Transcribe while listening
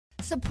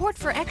Support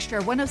for Extra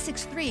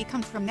 106.3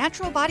 comes from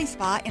Natural Body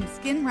Spa and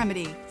Skin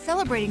Remedy,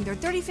 celebrating their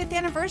 35th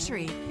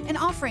anniversary and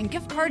offering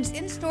gift cards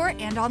in-store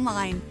and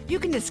online. You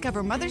can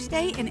discover Mother's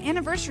Day and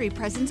anniversary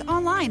presents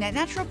online at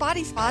Natural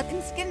Body Spa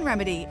and Skin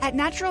Remedy at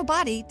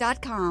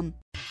naturalbody.com.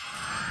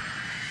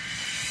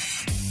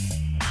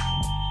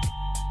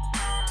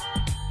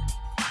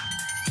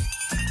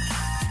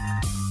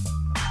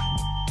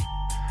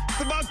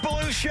 The Buck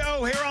Belue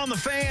Show here on the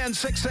Fan,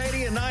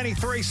 680 and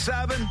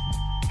 93.7.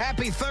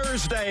 Happy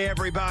Thursday,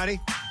 everybody.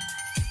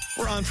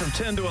 We're on from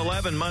 10 to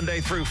 11, Monday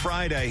through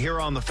Friday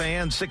here on the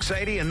Fan,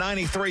 680 and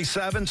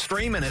 93.7,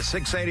 streaming at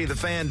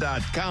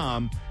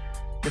 680thefan.com.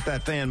 Get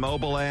that Fan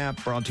mobile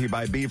app, brought to you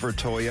by Beaver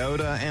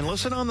Toyota, and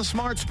listen on the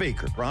smart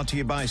speaker, brought to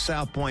you by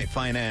South Point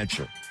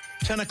Financial.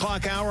 10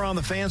 o'clock hour on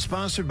the Fan,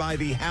 sponsored by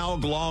the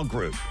Haug Law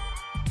Group.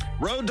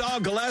 Road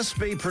Dog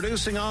Gillespie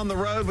producing on the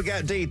road. We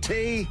got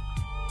DT.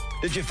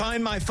 Did you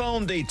find my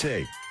phone,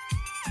 DT?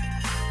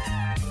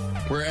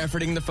 We're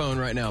efforting the phone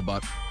right now,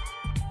 Buck.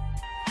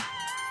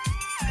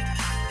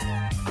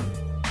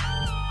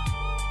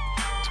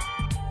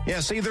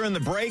 Yes, either in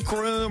the break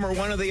room or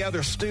one of the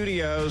other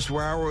studios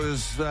where I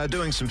was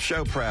doing some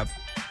show prep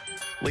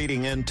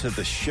leading into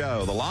the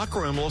show. The locker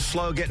room a little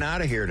slow getting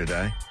out of here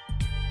today.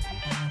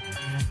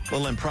 A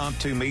little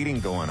impromptu meeting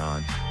going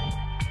on.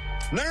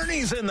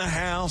 Nerney's in the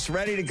house,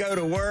 ready to go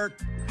to work.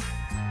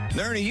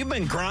 Nerney, you've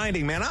been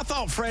grinding, man. I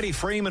thought Freddie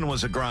Freeman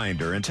was a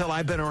grinder until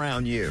I've been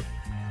around you.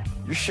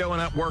 You're showing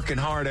up working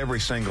hard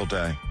every single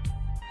day.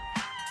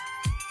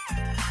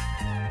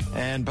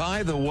 And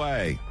by the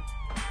way,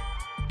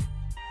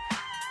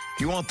 if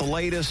you want the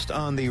latest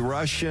on the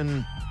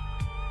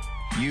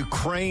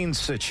Russian-Ukraine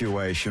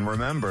situation,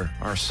 remember,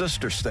 our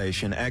sister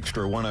station,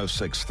 Extra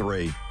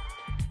 106.3,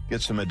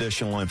 get some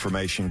additional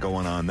information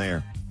going on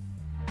there.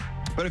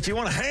 But if you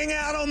want to hang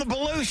out on the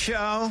Belue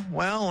Show,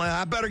 well,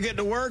 I better get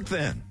to work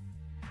then.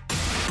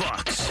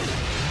 Buck's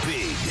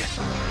Big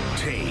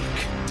Take.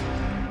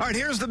 All right,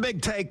 here's the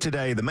big take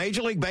today. The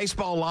Major League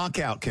Baseball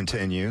lockout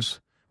continues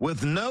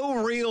with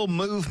no real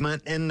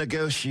movement in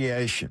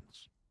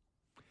negotiations.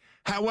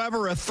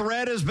 However, a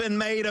threat has been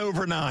made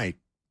overnight,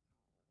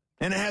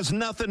 and it has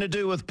nothing to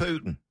do with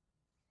Putin.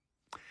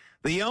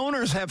 The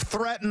owners have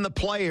threatened the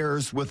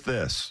players with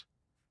this.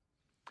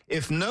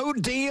 If no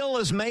deal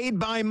is made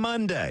by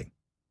Monday,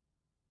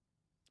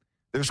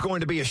 there's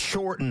going to be a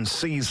shortened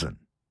season,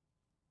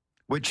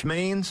 which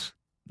means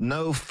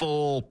no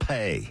full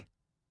pay.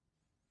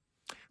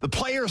 The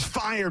players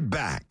fired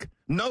back.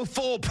 No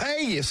full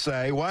pay, you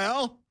say.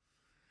 Well,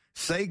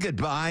 say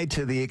goodbye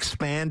to the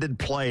expanded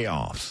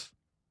playoffs.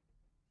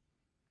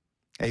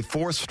 A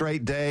fourth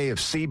straight day of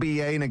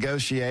CBA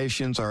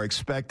negotiations are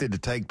expected to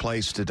take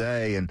place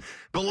today. And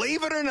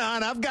believe it or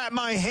not, I've got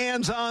my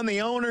hands on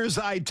the owner's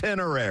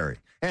itinerary.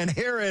 And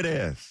here it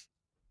is.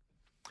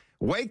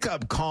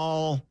 Wake-up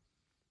call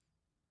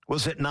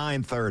was at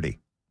 9:30.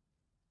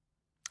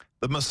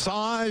 The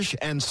massage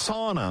and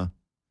sauna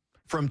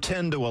from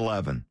 10 to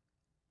 11.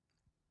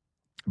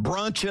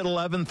 Brunch at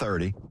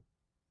 11:30.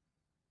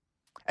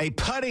 A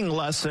putting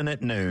lesson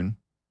at noon.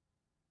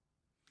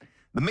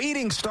 The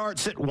meeting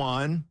starts at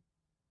 1.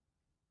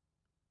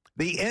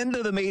 The end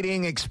of the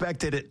meeting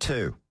expected at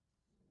 2.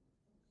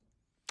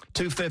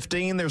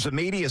 2:15, there's a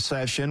media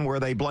session where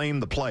they blame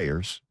the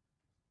players.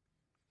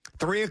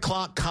 3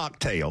 o'clock,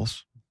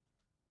 cocktails.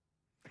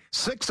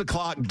 6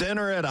 o'clock,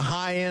 dinner at a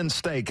high-end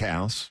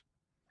steakhouse.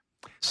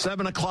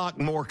 7 o'clock,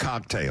 more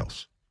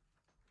cocktails.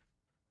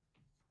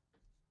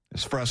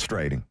 It's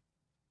frustrating.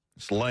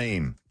 It's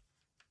lame.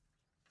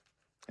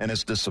 And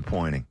it's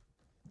disappointing.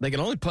 They can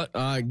only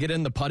get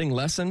in the putting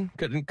lesson.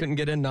 Couldn't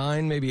get in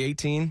 9, maybe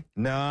 18.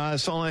 No,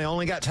 it's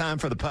only got time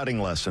for the putting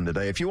lesson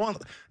today. If you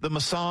want the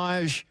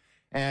massage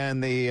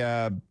and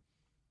the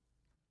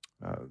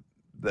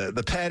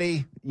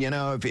petty,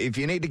 if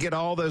you need to get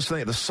all those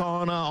things, the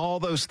sauna,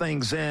 all those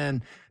things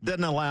in,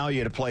 doesn't allow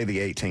you to play the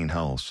 18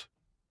 holes.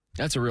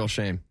 That's a real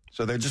shame.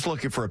 So they're just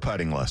looking for a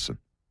putting lesson.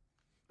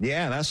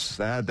 Yeah,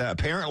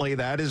 apparently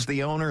that is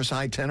the owner's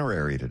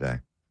itinerary today.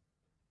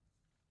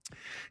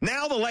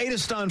 Now the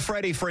latest on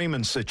Freddie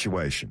Freeman's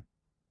situation.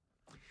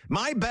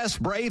 My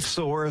best Brave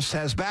source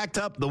has backed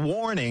up the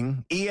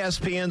warning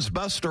ESPN's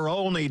Buster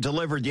Olney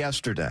delivered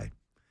yesterday,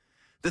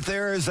 that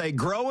there is a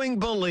growing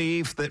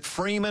belief that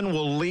Freeman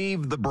will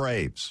leave the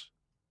Braves.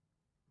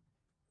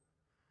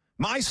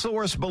 My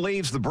source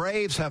believes the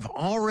Braves have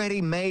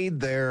already made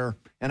their,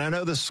 and I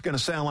know this is going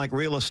to sound like a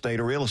real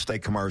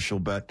estate commercial,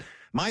 but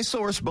my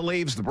source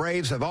believes the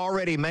Braves have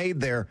already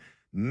made their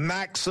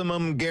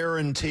maximum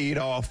guaranteed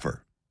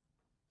offer,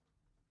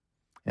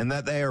 and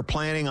that they are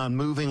planning on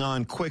moving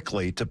on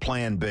quickly to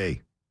Plan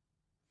B.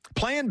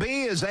 Plan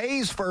B is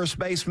A's first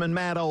baseman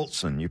Matt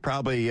Olson. You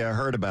probably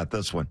heard about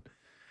this one.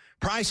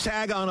 Price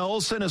tag on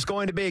Olson is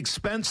going to be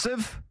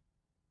expensive,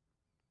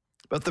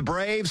 but the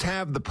Braves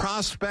have the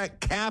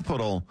prospect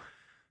capital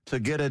to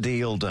get a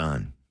deal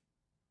done.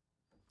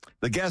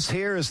 The guess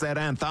here is that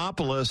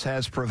Anthopoulos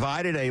has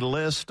provided a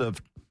list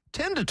of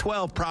 10 to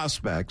 12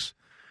 prospects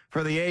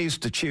for the A's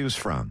to choose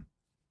from.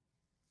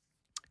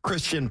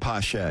 Christian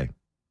Pache,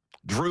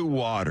 Drew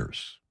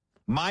Waters,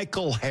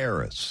 Michael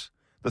Harris,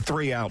 the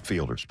 3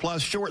 outfielders,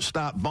 plus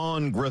shortstop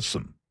Vaughn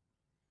Grissom.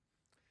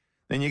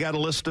 Then you got a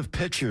list of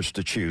pitchers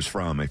to choose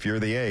from if you're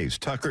the A's.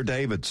 Tucker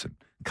Davidson,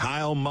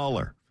 Kyle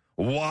Muller,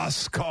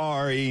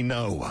 Huascar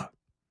Ynoa,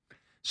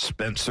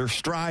 Spencer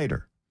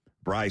Strider,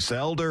 Bryce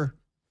Elder,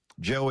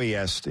 Joey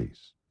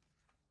Estes.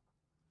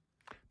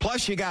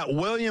 Plus you got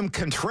William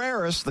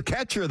Contreras, the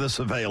catcher that's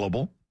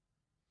available.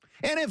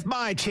 And if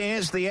by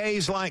chance the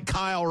A's like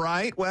Kyle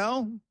Wright,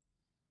 well,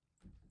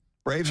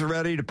 Braves are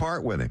ready to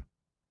part with him.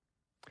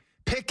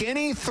 Pick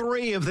any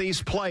 3 of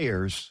these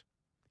players,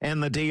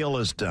 and the deal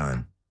is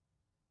done.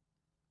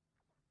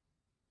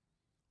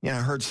 Yeah,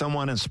 I heard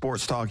someone in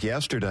Sports Talk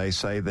yesterday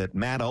say that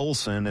Matt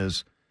Olson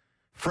is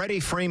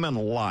Freddie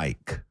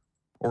Freeman-like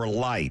or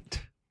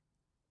light,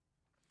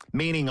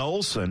 meaning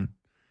Olson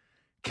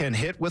can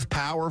hit with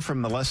power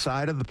from the left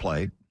side of the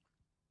plate.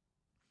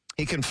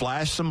 He can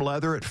flash some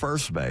leather at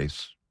first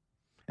base.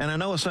 And I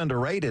know it's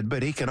underrated,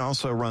 but he can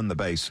also run the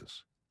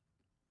bases.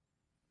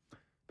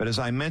 But as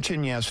I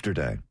mentioned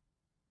yesterday,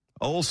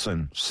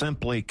 Olson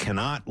simply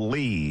cannot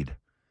lead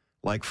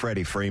like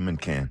Freddie Freeman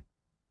can.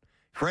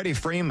 Freddie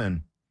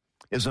Freeman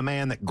is a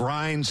man that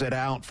grinds it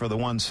out for the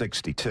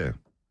 162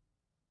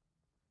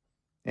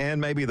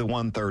 and maybe the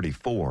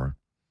 134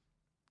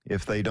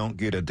 if they don't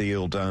get a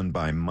deal done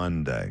by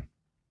Monday.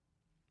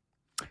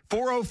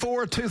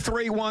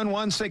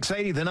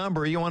 404-231-1680, the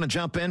number. You want to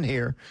jump in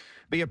here,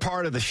 be a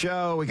part of the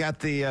show. We got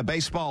the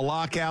baseball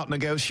lockout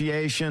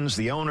negotiations,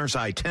 the owner's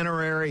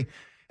itinerary,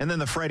 and then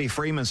the Freddie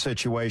Freeman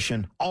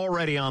situation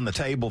already on the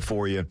table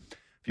for you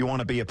if you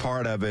want to be a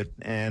part of it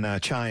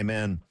and chime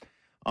in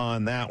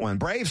on that one.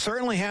 Braves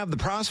certainly have the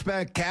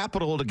prospect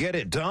capital to get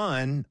it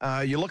done.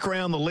 You look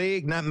around the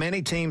league, not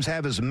many teams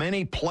have as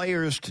many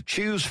players to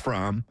choose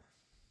from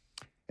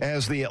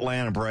as the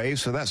Atlanta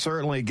Braves, so that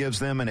certainly gives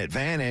them an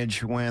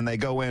advantage when they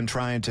go in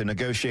trying to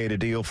negotiate a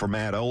deal for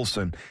Matt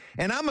Olson.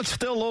 And I'm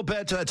still a little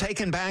bit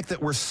taken back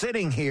that we're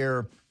sitting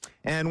here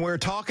and we're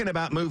talking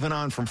about moving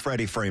on from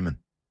Freddie Freeman.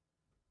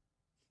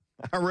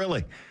 I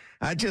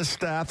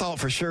thought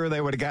for sure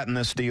they would have gotten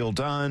this deal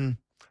done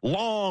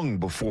long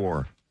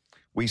before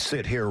we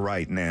sit here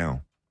right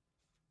now.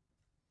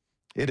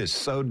 It is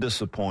so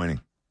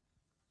disappointing.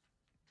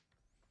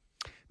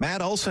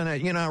 Matt Olson,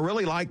 I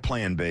really like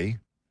Plan B.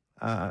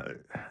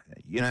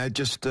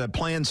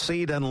 Plan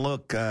C doesn't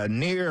look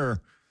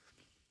near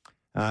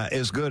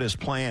as good as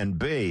Plan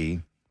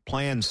B.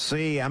 Plan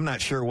C, I'm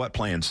not sure what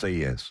Plan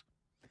C is.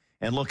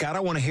 And look, I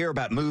don't want to hear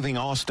about moving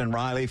Austin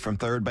Riley from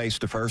third base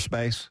to first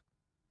base.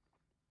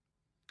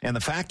 And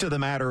the fact of the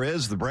matter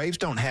is the Braves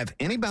don't have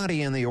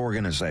anybody in the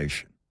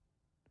organization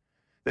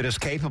that is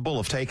capable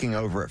of taking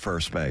over at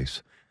first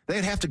base.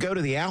 They'd have to go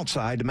to the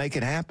outside to make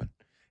it happen,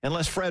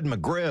 unless Fred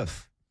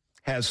McGriff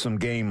has some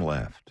game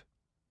left.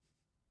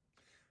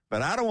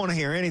 But I don't want to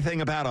hear anything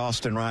about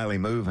Austin Riley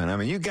moving. I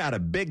mean, you got a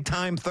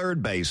big-time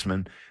third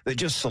baseman that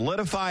just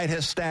solidified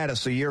his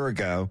status a year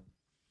ago.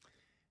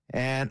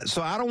 And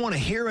so I don't want to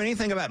hear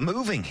anything about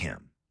moving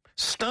him,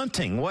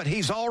 stunting what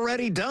he's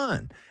already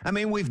done. I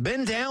mean, we've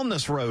been down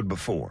this road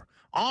before.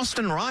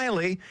 Austin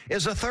Riley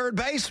is a third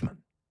baseman.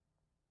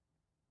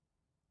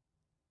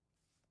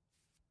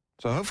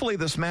 So hopefully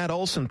this Matt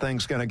Olson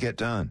thing's going to get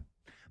done.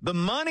 The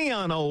money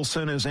on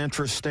Olson is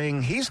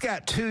interesting. He's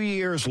got 2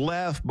 years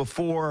left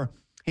before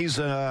he's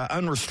an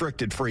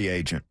unrestricted free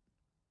agent.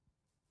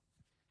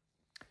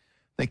 I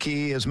think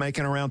he is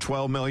making around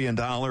 $12 million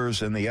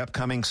in the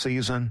upcoming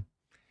season.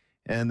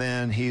 And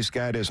then he's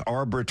got his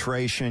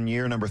arbitration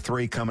year number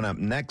 3 coming up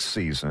next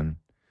season,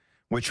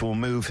 which will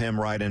move him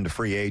right into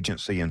free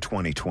agency in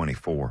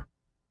 2024.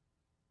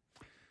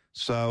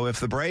 So if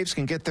the Braves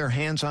can get their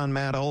hands on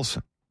Matt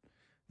Olson,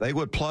 they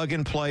would plug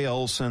and play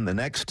Olson the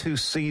next 2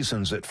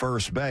 seasons at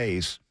first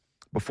base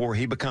before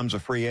he becomes a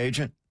free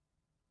agent.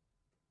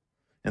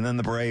 And then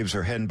the Braves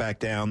are heading back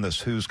down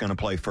this who's going to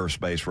play first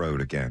base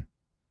road again.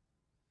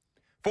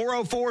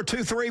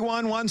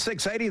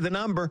 404-231-1680, the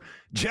number.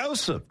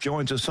 Joseph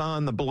joins us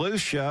on the Belue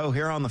Show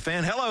here on the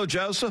Fan. Hello,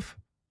 Joseph.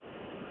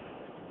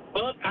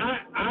 Well,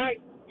 I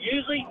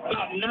usually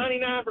about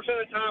 99% of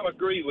the time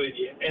agree with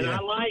you, and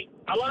yeah.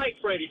 I like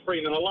Freddie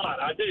Freeman a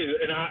lot. I do,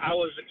 and I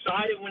was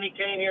excited when he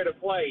came here to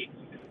play.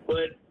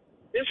 But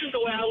this is the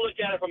way I look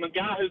at it from a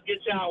guy who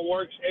gets out and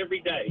works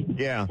every day.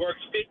 Yeah.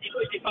 Works 50,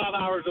 55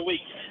 hours a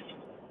week.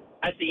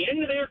 At the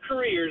end of their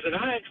careers, and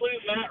I include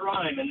Matt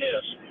Ryan in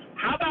this,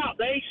 how about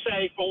they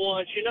say for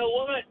once, you know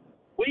what?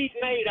 We've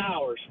made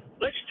ours.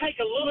 Let's take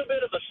a little bit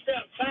of a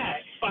step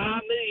back,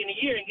 $5 million a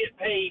year, and get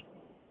paid,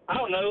 I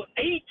don't know,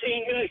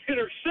 $18 million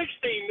or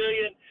 $16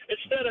 million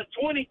instead of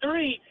 $23.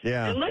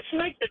 Yeah. And let's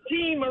make the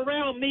team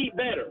around me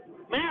better.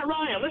 Matt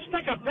Ryan, let's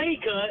take a pay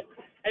cut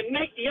and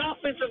make the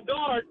offensive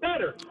guard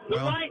better,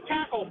 the right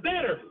tackle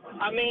better.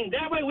 I mean,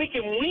 that way we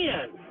can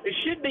win. It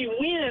should be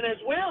win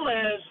as well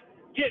as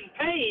getting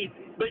paid,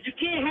 but you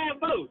can't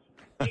have both.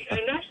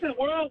 And that's the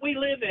world we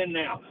live in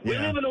now. Yeah. We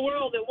live in a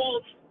world that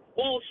wants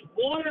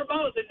one or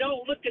both and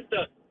don't look at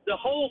the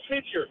whole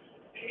picture.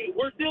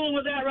 we're dealing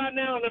with that right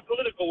now in the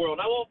political world.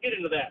 I won't get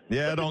into that.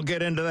 Yeah, don't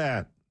get into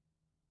that.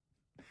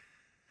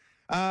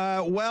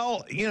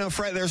 Well,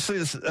 Fred,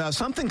 there's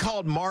something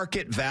called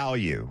market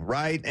value,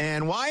 right?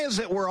 And why is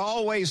it we're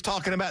always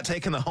talking about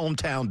taking the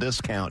hometown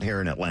discount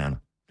here in Atlanta?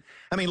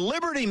 I mean,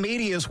 Liberty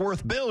Media is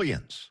worth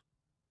billions,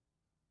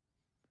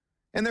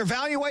 and their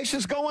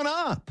valuation's going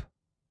up.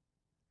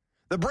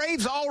 The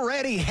Braves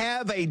already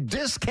have a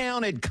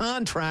discounted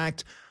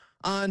contract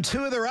on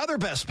two of their other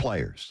best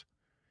players.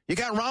 You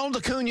got Ronald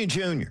Acuna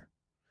Jr.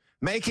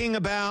 making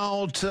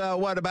about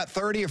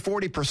 30 or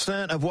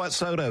 40% of what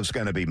Soto's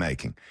going to be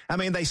making. I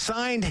mean, they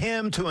signed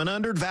him to an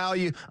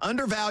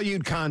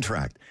undervalued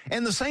contract.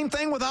 And the same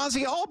thing with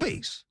Ozzie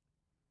Albies.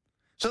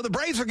 So the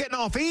Braves are getting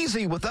off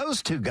easy with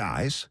those two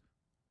guys.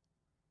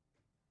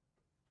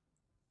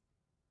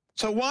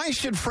 So why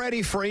should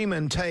Freddie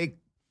Freeman take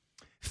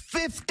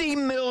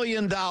 $50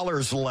 million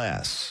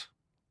less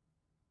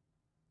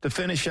to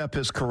finish up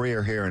his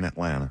career here in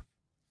Atlanta?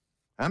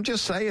 I'm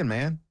just saying,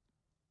 man.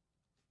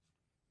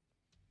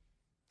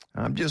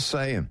 I'm just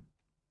saying.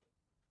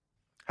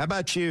 How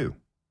about you?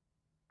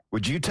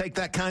 Would you take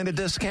that kind of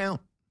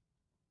discount?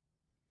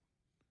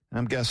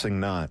 I'm guessing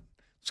not.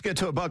 Let's get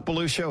to a Buck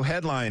Belue Show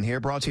headline here,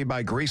 brought to you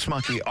by Grease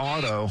Monkey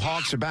Auto.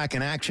 Hawks are back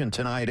in action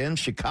tonight in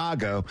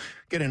Chicago.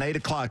 Get an 8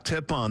 o'clock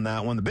tip on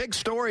that one. The big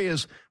story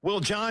is, will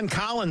John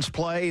Collins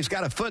play? He's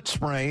got a foot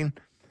sprain.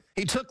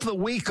 He took the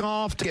week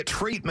off to get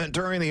treatment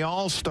during the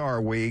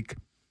All-Star week,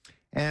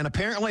 and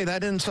apparently that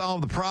didn't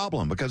solve the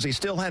problem because he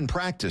still hadn't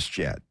practiced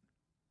yet.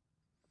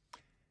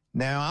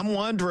 Now, I'm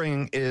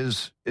wondering,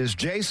 is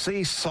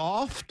JC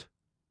soft?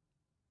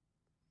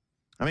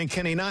 I mean,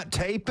 can he not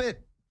tape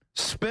it,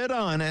 spit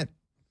on it,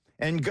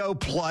 and go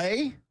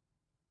play?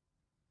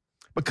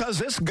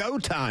 Because it's go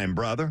time,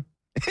 brother.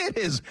 It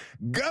is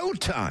go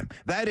time.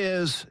 That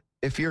is,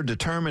 if you're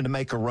determined to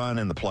make a run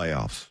in the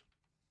playoffs.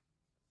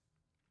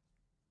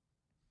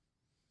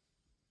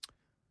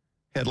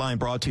 Headline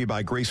brought to you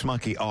by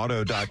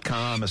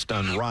GreaseMonkeyAuto.com. It's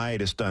done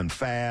right. It's done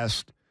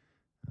fast.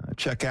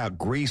 Check out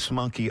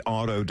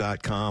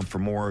GreaseMonkeyAuto.com for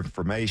more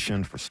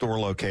information, for store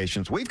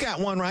locations. We've got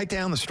one right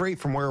down the street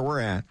from where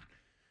we're at.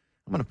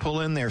 I'm going to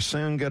pull in there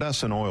soon, get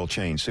us an oil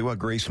change, see what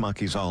Grease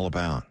Monkey's all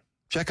about.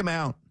 Check them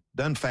out.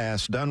 Done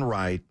fast, done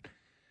right.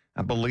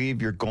 I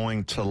believe you're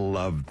going to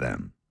love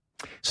them.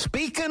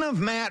 Speaking of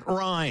Matt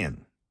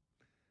Ryan,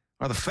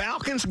 are the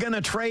Falcons going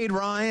to trade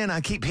Ryan?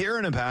 I keep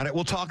hearing about it.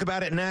 We'll talk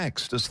about it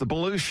next. It's the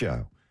Belue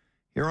Show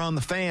here on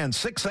The Fan,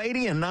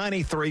 680 and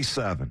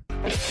 93.7.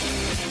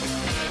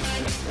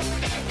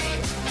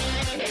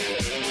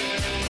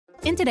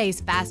 In today's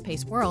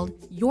fast-paced world,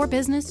 your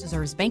business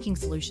deserves banking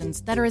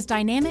solutions that are as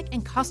dynamic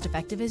and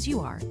cost-effective as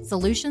you are.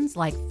 Solutions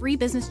like free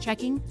business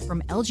checking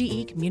from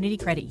LGE Community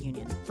Credit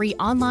Union, free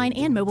online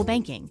and mobile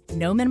banking,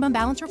 no minimum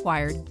balance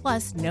required,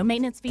 plus no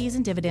maintenance fees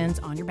and dividends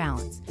on your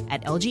balance.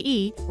 At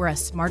LGE, we're a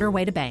smarter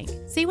way to bank.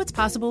 See what's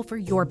possible for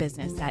your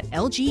business at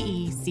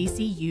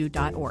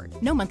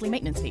lgeccu.org. No monthly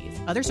maintenance fees.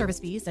 Other service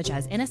fees such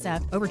as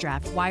NSF,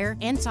 overdraft, wire,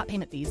 and stop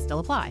payment fees still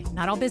apply.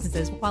 Not all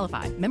businesses will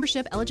qualify.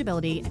 Membership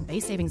eligibility and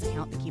base savings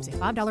account that keeps a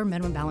 $5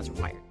 minimum balance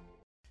required.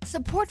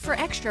 Support for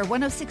Extra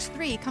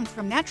 106.3 comes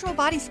from Natural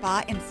Body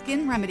Spa and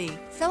Skin Remedy,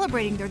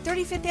 celebrating their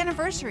 35th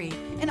anniversary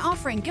and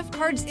offering gift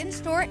cards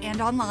in-store and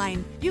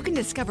online. You can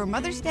discover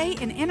Mother's Day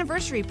and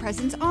anniversary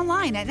presents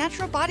online at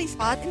Natural Body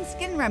Spa and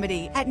Skin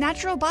Remedy at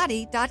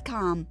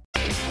naturalbody.com.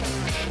 It's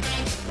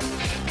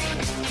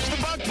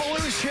the Buck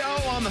Belue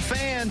Show on The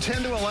Fan,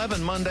 10 to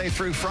 11, Monday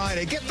through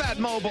Friday. Get that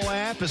mobile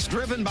app. It's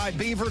driven by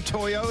Beaver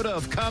Toyota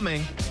of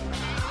Cumming.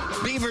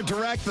 Beaver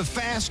Direct, the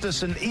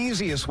fastest and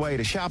easiest way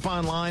to shop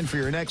online for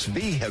your next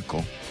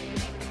vehicle.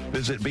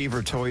 Visit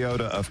Beaver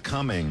Toyota of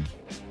Cumming.com.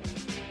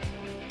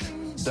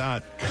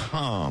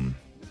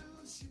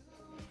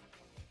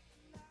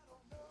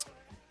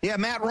 Yeah,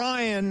 Matt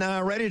Ryan,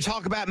 ready to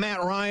talk about Matt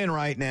Ryan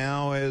right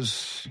now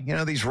as,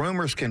 these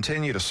rumors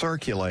continue to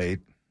circulate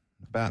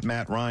about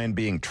Matt Ryan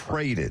being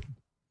traded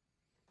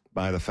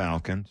by the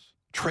Falcons.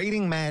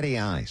 Trading Matty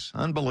Ice.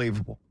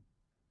 Unbelievable.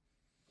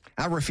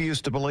 I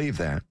refuse to believe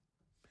that.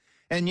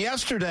 And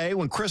yesterday,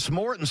 when Chris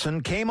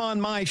Mortensen came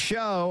on my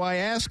show, I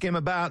asked him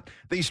about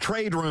these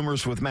trade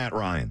rumors with Matt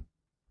Ryan.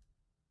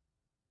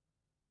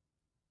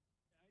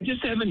 I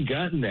just haven't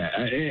gotten that.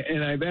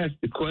 And I've asked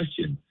the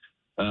question.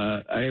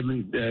 I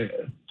haven't.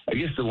 I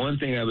guess the one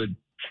thing I would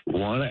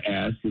want to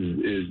ask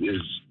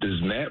is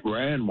does Matt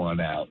Ryan want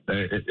out?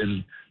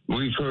 And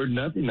we've heard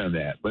nothing on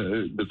that. But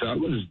the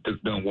Falcons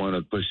don't want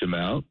to push him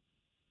out.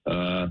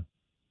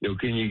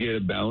 Can you get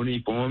a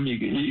bounty for him?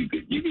 You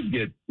could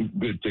get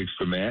good picks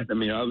for Matt. I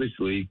mean,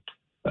 obviously,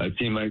 a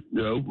team like,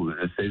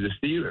 say the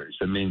Steelers.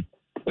 I mean,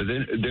 but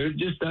then they're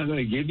just not going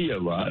to give you a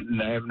lot,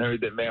 and I haven't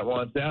heard that Matt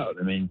wants out.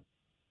 I mean,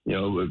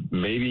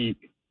 maybe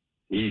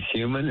he's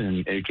human,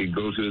 and it could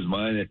go through his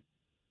mind that,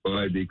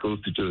 I'd be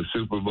closer to the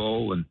Super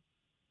Bowl, and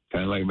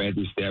kind of like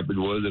Matthew Stafford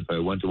was if I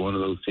went to one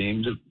of those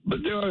teams.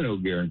 But there are no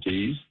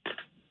guarantees,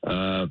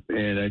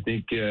 and I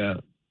think.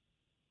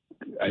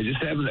 I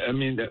just haven't. I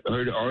mean, I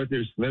heard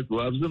Arthur Smith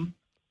loves him,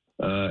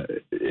 and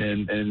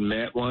and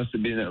Matt wants to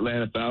be an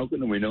Atlanta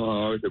Falcon, and we know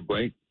how Arthur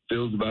Blank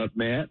feels about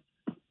Matt.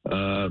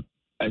 I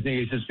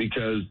think it's just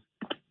because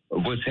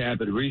of what's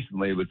happened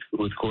recently with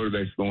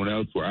quarterbacks going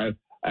elsewhere.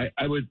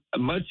 I'd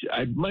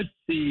much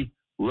see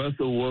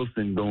Russell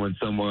Wilson going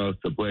somewhere else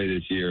to play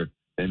this year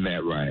than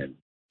Matt Ryan.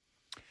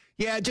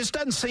 Yeah, it just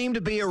doesn't seem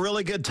to be a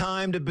really good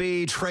time to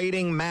be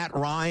trading Matt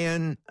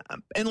Ryan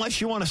unless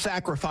you want to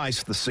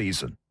sacrifice the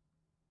season.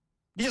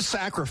 You just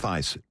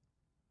sacrifice it.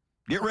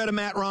 Get rid of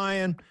Matt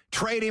Ryan,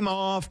 trade him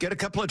off, get a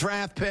couple of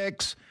draft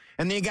picks,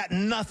 and then you got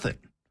nothing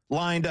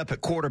lined up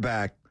at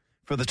quarterback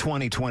for the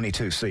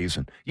 2022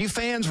 season. You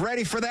fans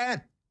ready for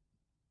that?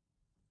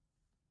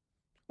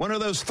 One of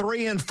those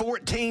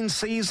 3-14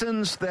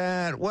 seasons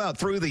that, well,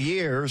 through the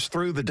years,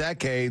 through the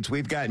decades,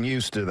 we've gotten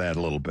used to that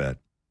a little bit.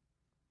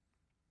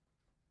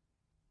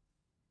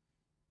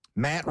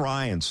 Matt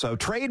Ryan. So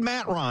trade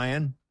Matt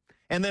Ryan,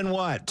 and then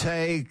what?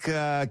 Take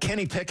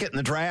Kenny Pickett in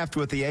the draft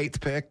with the 8th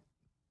pick?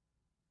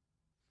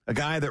 A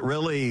guy that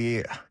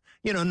really,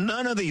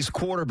 none of these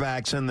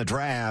quarterbacks in the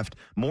draft,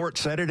 Mort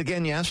said it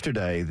again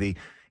yesterday, the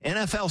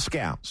NFL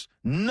scouts,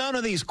 none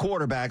of these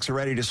quarterbacks are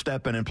ready to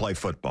step in and play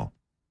football.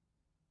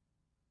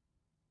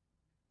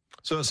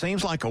 So it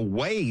seems like a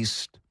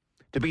waste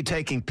to be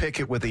taking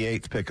Pickett with the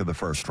 8th pick of the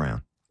first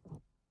round.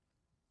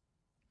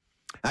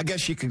 I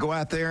guess you could go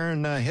out there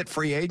and hit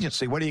free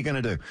agency. What are you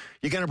going to do?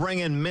 You're going to bring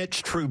in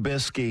Mitch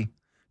Trubisky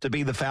to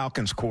be the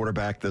Falcons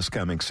quarterback this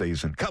coming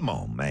season. Come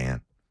on,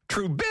 man.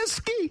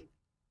 Trubisky?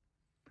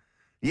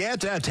 Yeah,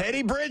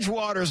 Teddy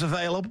Bridgewater's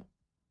available.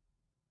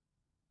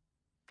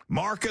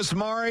 Marcus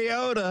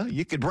Mariota,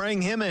 you could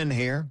bring him in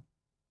here.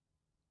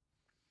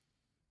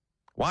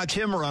 Watch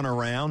him run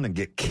around and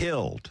get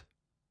killed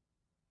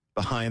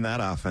behind that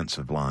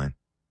offensive line.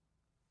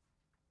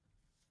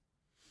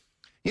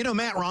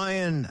 Matt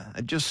Ryan,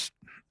 just,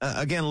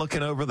 again,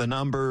 looking over the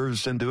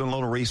numbers and doing a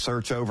little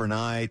research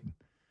overnight.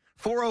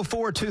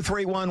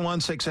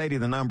 404-231-1680,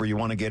 the number you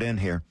want to get in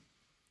here.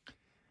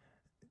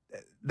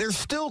 There's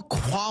still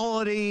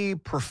quality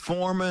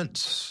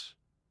performance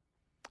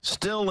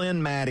still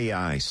in Matty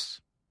Ice.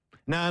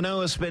 Now, I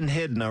know it's been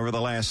hidden over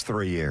the last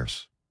 3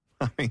 years.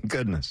 I mean,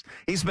 goodness.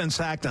 He's been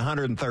sacked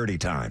 130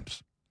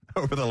 times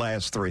over the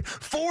last 3.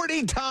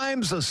 40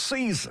 times a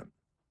season.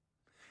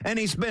 And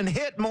he's been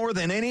hit more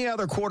than any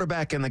other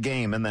quarterback in the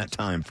game in that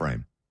time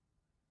frame.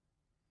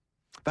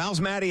 If I was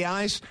Matty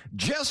Ice,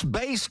 just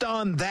based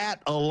on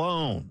that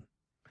alone,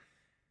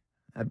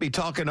 I'd be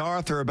talking to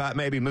Arthur about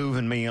maybe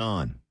moving me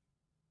on.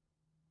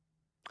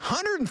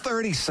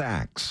 130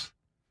 sacks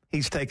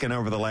he's taken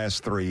over the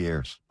last 3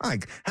 years.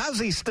 Like, how's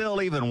he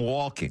still even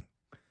walking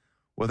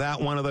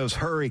without one of those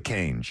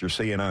hurricanes you're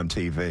seeing on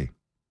TV?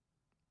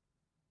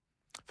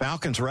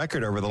 Falcons'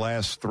 record over the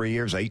last 3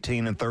 years,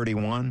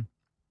 18-31.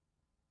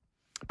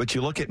 But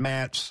you look at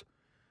Matt's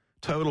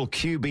total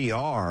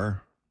QBR,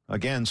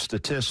 again,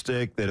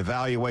 statistic that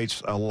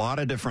evaluates a lot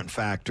of different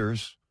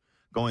factors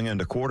going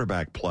into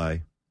quarterback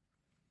play.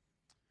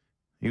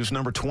 He was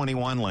number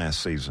 21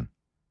 last season,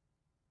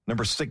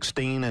 number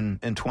 16 in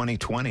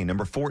 2020,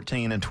 number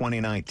 14 in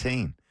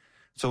 2019.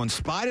 So in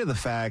spite of the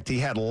fact he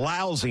had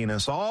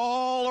lousiness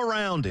all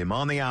around him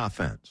on the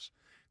offense,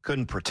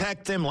 couldn't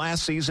protect him.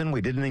 Last season,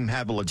 we didn't even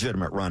have a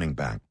legitimate running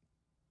back.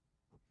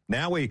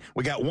 Now we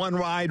got one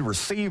wide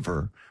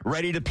receiver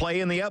ready to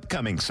play in the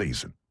upcoming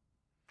season.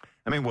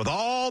 I mean, with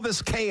all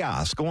this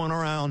chaos going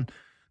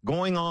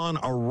on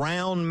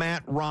around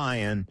Matt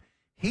Ryan,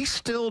 he's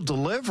still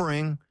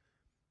delivering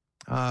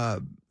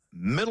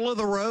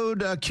middle-of-the-road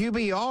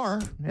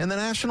QBR in the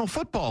National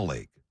Football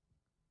League.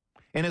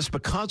 And it's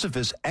because of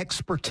his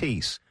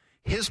expertise,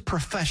 his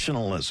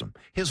professionalism,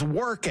 his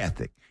work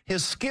ethic,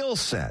 his skill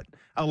set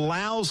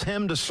allows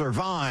him to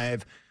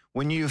survive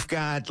when you've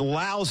got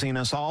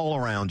lousiness all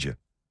around you.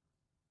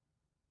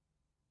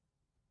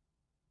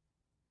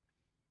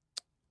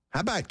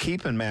 How about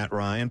keeping Matt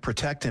Ryan,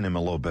 protecting him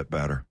a little bit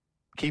better?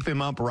 Keep him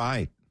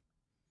upright.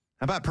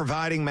 How about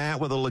providing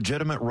Matt with a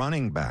legitimate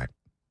running back?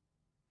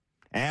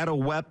 Add a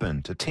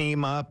weapon to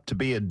team up to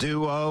be a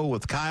duo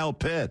with Kyle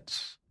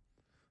Pitts,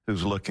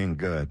 who's looking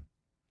good.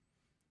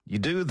 You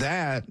do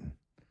that,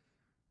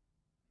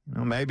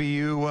 maybe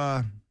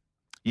you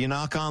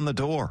knock on the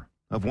door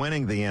of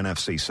winning the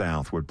NFC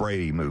South with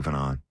Brady moving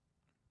on.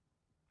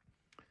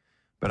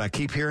 But I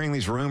keep hearing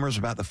these rumors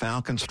about the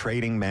Falcons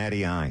trading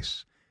Matty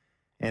Ice.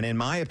 And in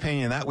my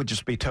opinion, that would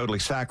just be totally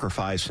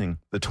sacrificing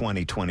the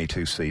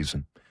 2022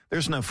 season.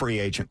 There's no free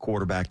agent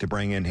quarterback to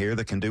bring in here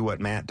that can do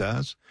what Matt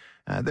does.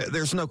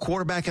 There's no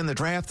quarterback in the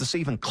draft that's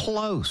even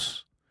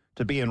close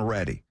to being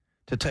ready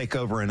to take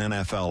over an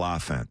NFL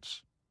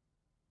offense.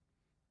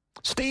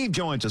 Steve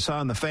joins us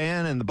on the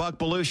Fan and the Buck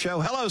Belue Show.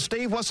 Hello,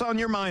 Steve. What's on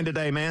your mind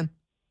today, man?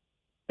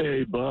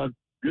 Hey, Buck.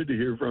 Good to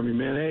hear from you,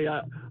 man. Hey,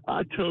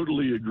 I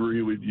totally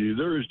agree with you.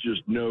 There is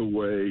just no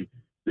way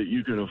that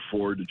you can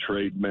afford to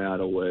trade Matt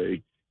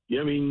away.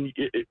 I mean,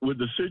 with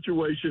the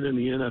situation in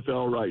the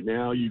NFL right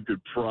now, you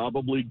could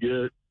probably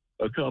get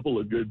a couple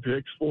of good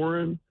picks for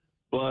him.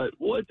 But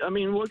what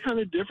kind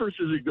of difference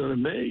is it going to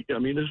make? I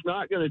mean, it's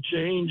not going to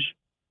change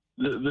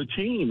the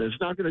team. It's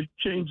not going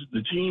to change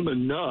the team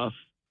enough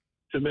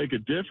to make a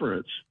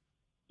difference.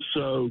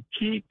 So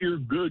keep your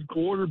good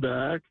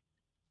quarterback,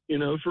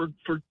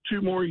 for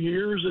 2 more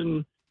years.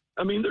 And,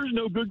 I mean, there's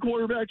no good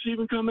quarterbacks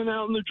even coming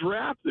out in the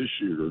draft this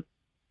year.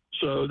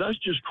 So that's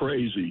just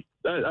crazy.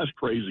 That's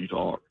crazy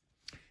talk.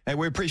 Hey,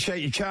 we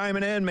appreciate you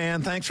chiming in,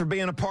 man. Thanks for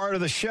being a part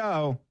of the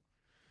show.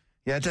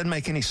 Yeah, it doesn't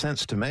make any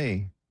sense to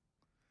me.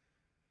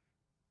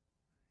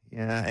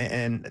 Yeah,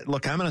 and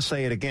look, I'm going to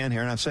say it again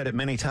here, and I've said it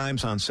many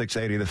times on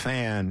 680 The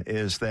Fan,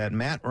 is that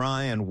Matt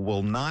Ryan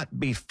will not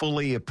be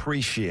fully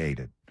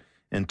appreciated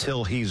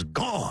until he's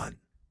gone.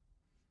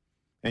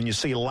 And you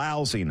see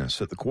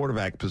lousiness at the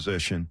quarterback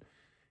position,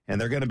 and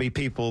there are going to be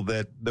people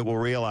that will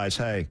realize,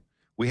 hey,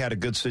 we had a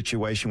good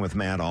situation with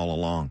Matt all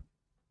along.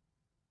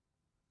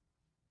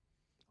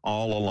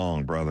 All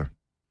along, brother.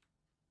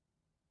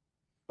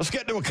 Let's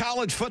get to a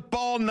college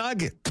football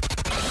nugget.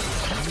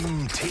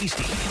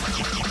 Tasty.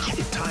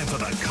 Time for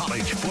the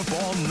College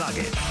Football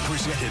Nugget.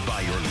 Presented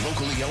by your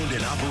locally owned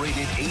and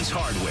operated Ace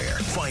Hardware.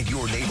 Find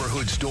your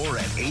neighborhood store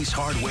at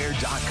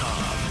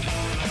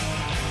acehardware.com.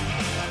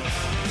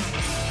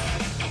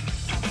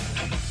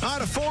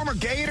 A former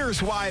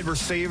Gators wide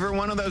receiver,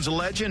 one of those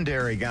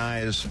legendary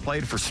guys,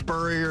 played for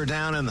Spurrier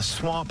down in the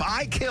swamp,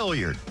 Ike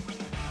Hilliard.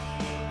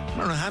 I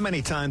don't know how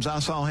many times I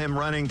saw him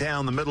running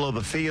down the middle of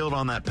the field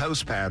on that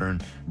post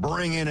pattern,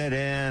 bringing it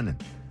in,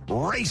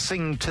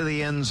 racing to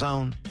the end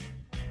zone.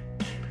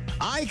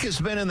 Ike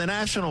has been in the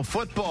National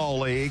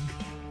Football League,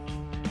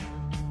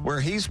 where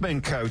he's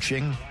been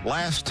coaching.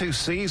 Last 2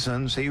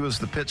 seasons, he was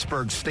the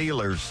Pittsburgh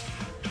Steelers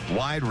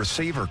wide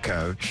receiver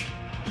coach.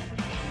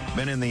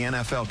 Been in the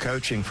NFL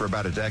coaching for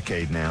about a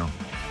decade now.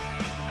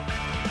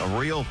 A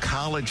real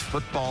college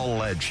football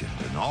legend,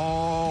 an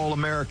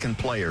all-American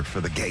player for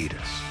the Gators.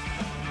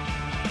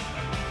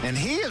 And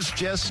he has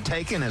just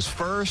taken his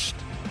first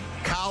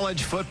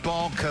college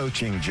football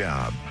coaching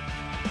job.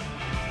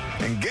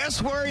 And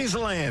guess where he's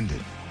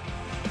landed?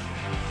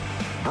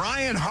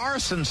 Brian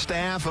Harson's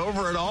staff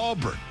over at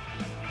Auburn.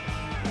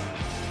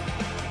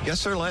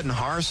 Guess they're letting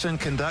Harson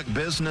conduct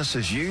business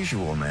as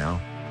usual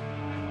now,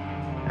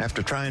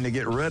 after trying to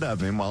get rid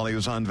of him while he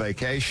was on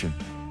vacation.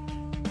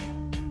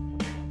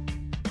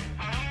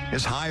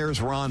 His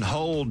hires were on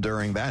hold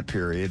during that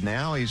period.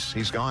 Now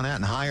he's gone out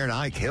and hired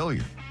Ike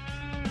Hilliard.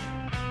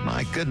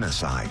 My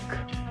goodness, Ike.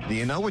 Do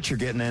you know what you're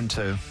getting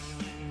into?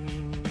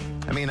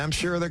 I mean, I'm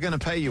sure they're going to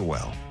pay you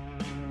well.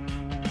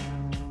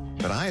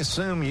 But I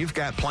assume you've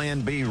got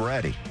plan B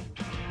ready.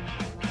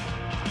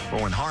 For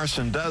when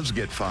Harson does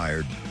get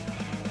fired,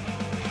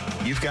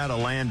 you've got a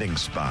landing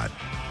spot.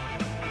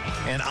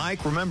 And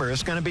Ike, remember,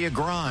 it's going to be a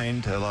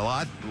grind, a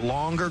lot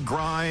longer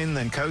grind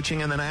than coaching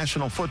in the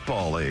National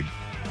Football League.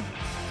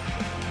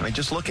 I mean,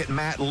 just look at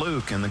Matt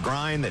Luke and the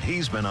grind that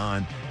he's been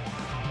on,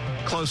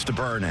 close to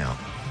burnout.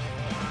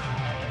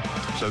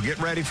 So get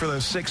ready for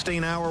those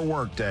 16-hour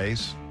work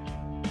days.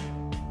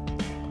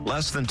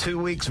 Less than 2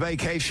 weeks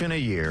vacation a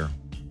year.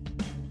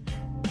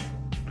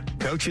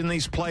 Coaching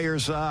these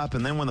players up,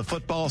 and then when the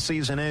football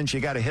season ends, you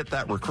got to hit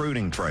that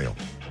recruiting trail.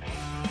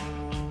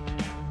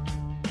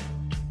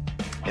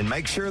 And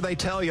make sure they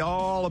tell you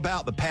all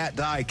about the Pat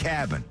Dye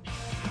cabin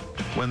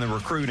when the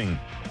recruiting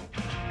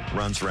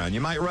runs around.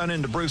 You might run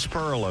into Bruce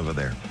Pearl over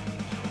there,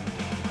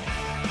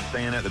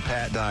 staying at the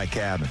Pat Dye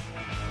cabin.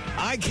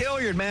 Ike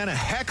Hilliard, man, a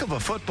heck of a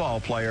football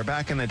player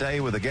back in the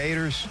day with the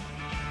Gators.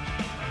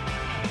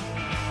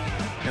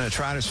 Going to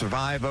try to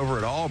survive over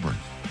at Auburn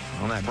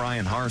on that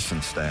Brian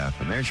Harson staff.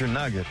 And there's your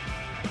nugget.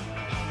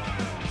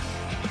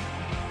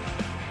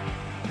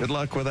 Good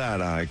luck with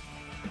that, Ike.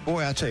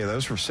 Boy, I tell you,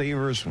 those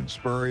receivers, when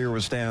Spurrier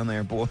was down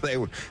there, boy,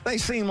 they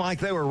seemed like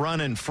they were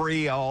running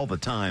free all the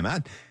time.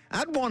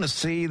 I'd want to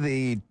see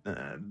the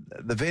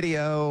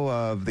video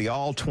of the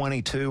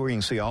all-22, where you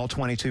can see all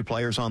 22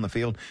 players on the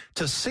field,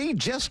 to see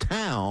just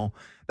how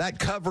that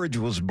coverage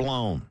was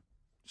blown.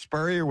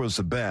 Spurrier was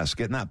the best,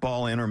 getting that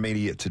ball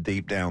intermediate to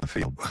deep down the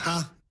field.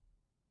 Huh?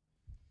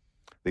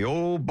 The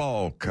old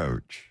ball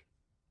coach.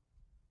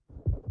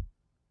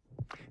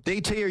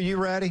 DT, are you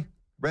ready?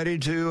 Ready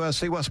to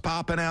see what's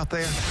popping out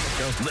there?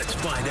 Let's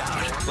find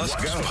out. Let's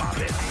go.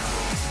 Poppin'.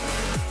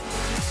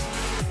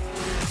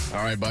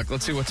 All right, Buck,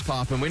 let's see what's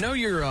popping. We know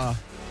you're a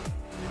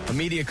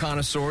media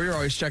connoisseur. You're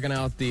always checking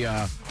out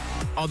the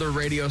other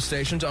radio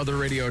stations, other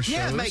radio shows.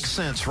 Yeah, it makes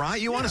sense, right?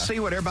 You want to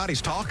see what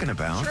everybody's talking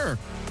about. Sure.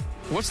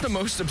 What's the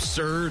most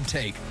absurd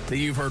take that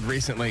you've heard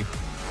recently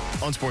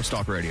on Sports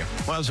Talk Radio?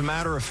 Well, as a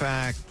matter of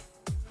fact,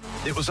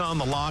 it was on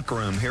the Locker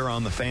Room here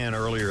on The Fan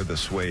earlier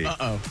this week.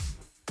 Uh-oh.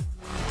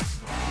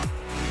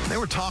 They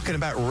were talking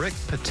about Rick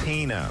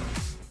Pitino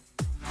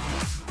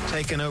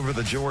taking over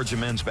the Georgia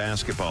men's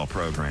basketball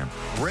program.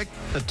 Rick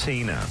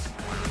Pitino.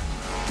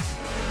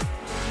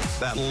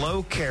 That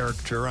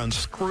low-character,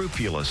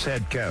 unscrupulous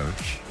head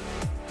coach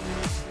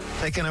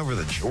taking over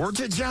the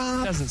Georgia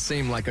job? Doesn't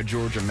seem like a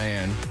Georgia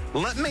man.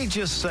 Let me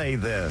just say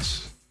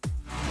this.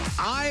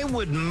 I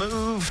would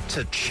move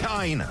to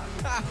China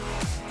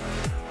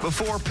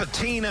before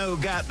Pitino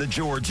got the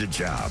Georgia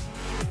job.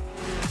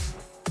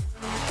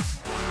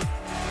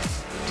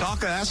 Buck,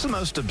 that's the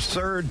most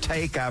absurd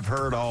take I've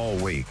heard all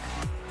week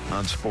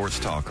on Sports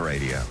Talk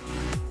Radio.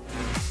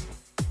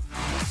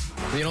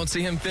 You don't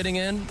see him fitting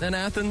in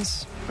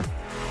Athens?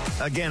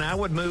 Again, I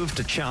would move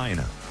to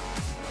China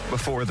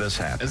before this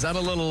happened. Is that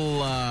a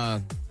little, I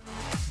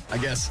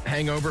guess,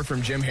 hangover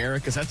from Jim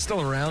Herrick? Is that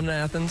still around in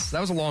Athens? That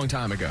was a long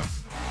time ago.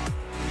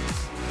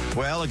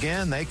 Well,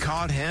 again, they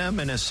caught him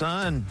and his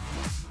son,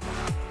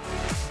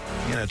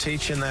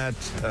 teaching that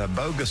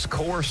bogus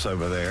course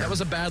over there. That was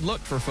a bad look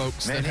for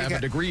folks that have a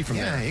degree from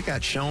there. Yeah, he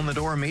got shown the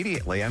door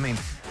immediately. I mean,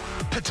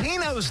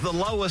 Patino's the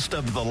lowest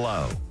of the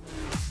low.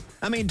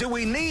 I mean, do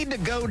we need to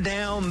go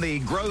down the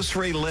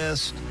grocery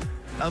list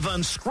of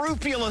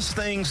unscrupulous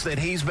things that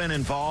he's been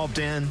involved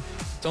in?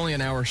 It's only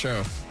an hour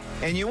show.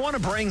 And you want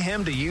to bring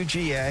him to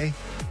UGA?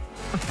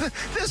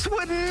 This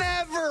would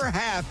never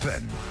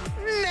happen.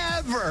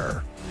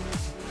 Never.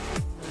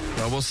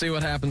 Well, we'll see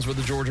what happens with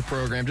the Georgia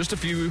program. Just a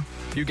few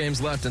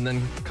games left, and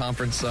then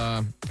conference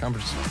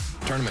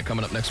tournament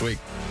coming up next week.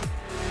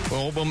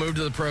 Well, we'll move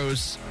to the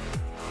pros.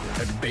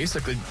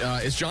 Basically,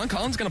 is John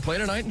Collins going to play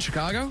tonight in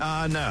Chicago?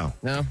 No.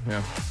 No?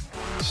 Yeah.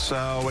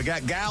 So we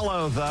got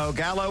Gallo, though.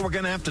 Gallo, we're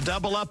going to have to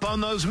double up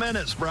on those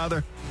minutes,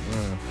 brother.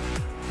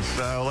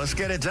 So let's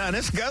get it done.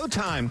 It's go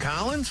time,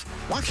 Collins.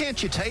 Why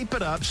can't you tape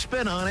it up,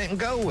 spin on it, and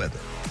go with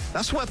it?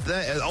 That's what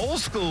the old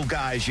school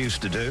guys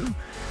used to do.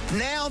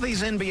 Now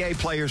these NBA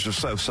players are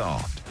so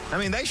soft. I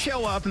mean, they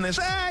show up and they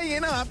say,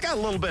 I've got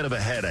a little bit of a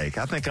headache.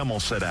 I think I'm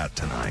going to sit out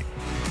tonight.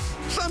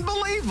 It's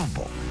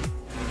unbelievable.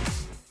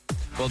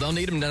 Well, they'll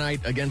need him tonight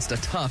against a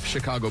tough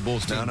Chicago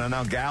Bulls team.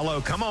 No.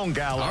 Gallo. Come on,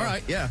 Gallo. All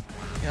right, yeah.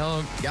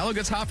 Gallo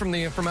gets hot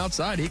from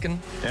outside. He can.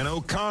 And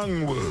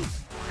Okongwu.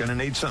 Going to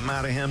need something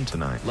out of him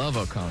tonight. Love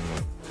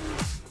Okongwu.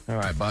 All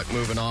right, Buck,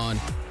 moving on.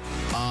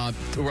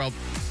 Well,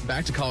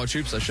 back to college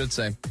hoops, I should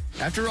say.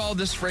 After all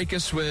this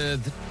fracas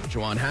with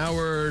Juwan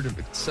Howard,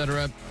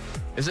 etc.,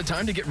 is it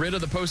time to get rid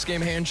of the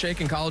post-game handshake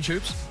in college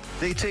hoops?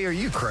 DT, are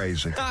you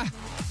crazy?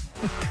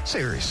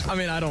 Seriously. I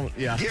mean,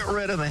 Get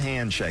rid of the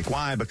handshake.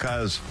 Why?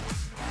 Because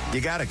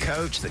you got a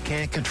coach that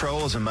can't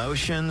control his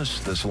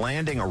emotions, that's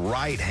landing a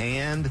right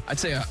hand. I'd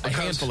say a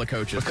handful of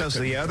coaches. Because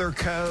the other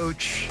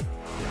coach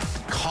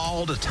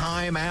called a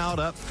timeout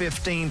up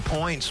 15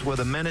 points with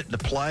a minute to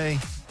play.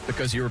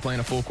 Because you were playing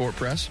a full court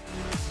press?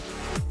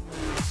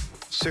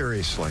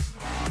 Seriously.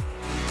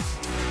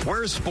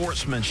 Where's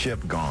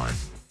sportsmanship gone?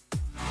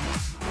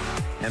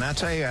 And I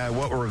tell you,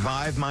 what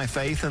revived my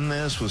faith in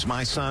this was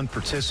my son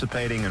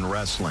participating in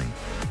wrestling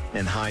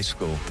in high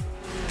school.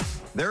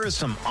 There is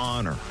some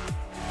honor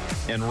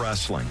in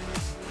wrestling.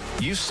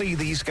 You see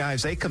these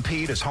guys, they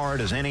compete as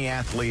hard as any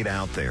athlete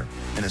out there.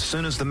 And as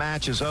soon as the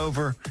match is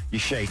over, you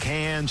shake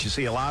hands. You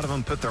see a lot of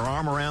them put their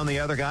arm around the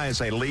other guy as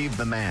they leave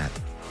the mat.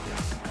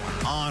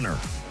 Honor,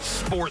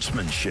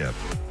 sportsmanship.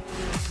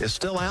 It's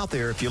still out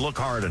there if you look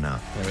hard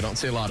enough. Yeah, we don't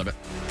see a lot of it.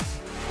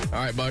 All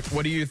right, Buck,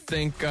 what do you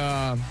think,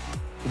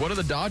 what do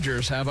the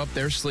Dodgers have up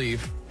their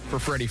sleeve for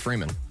Freddie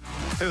Freeman?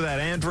 Who, that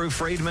Andrew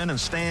Friedman and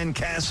Stan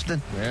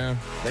Kasten? Yeah,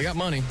 they got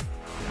money.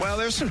 Well,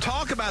 there's some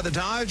talk about the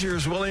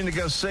Dodgers willing to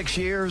go 6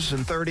 years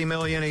and $30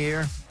 million a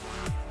year.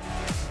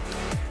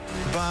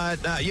 But,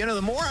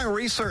 the more I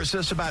research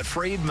this about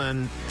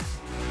Friedman,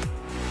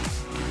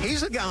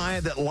 he's a guy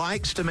that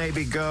likes to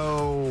maybe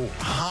go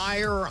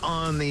higher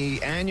on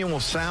the annual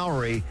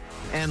salary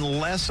and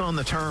less on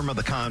the term of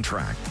the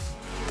contract.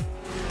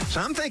 So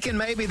I'm thinking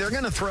maybe they're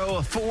going to throw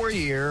a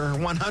 4-year,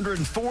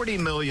 $140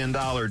 million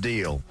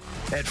deal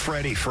at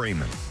Freddie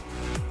Freeman.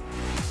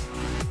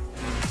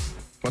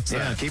 What's that?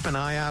 Yeah, keep an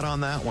eye out on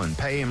that one.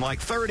 Pay him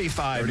like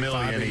 $35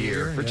 million a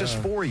year for just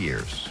 4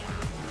 years.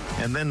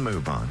 And then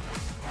move on.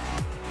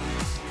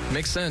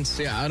 Makes sense.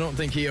 Yeah, I don't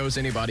think he owes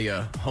anybody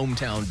a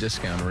hometown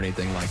discount or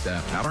anything like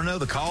that. I don't know.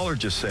 The caller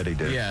just said he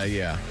did.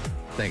 Yeah.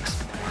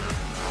 Thanks.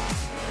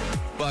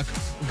 Buck,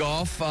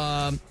 golf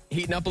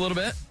heating up a little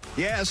bit?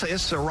 Yes,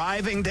 it's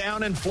arriving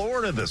down in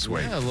Florida this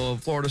week. Yeah, a little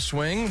Florida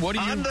swing. What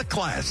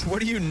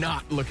are you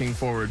not looking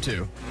forward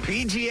to?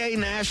 PGA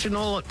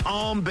National at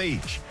Palm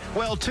Beach.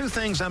 Well, two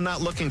things I'm not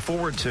looking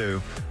forward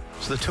to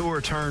as the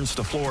tour turns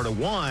to Florida.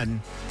 One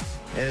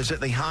is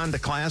at the Honda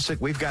Classic,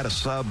 we've got a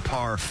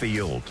subpar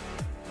field.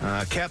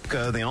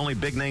 Koepka, the only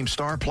big-name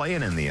star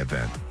playing in the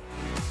event.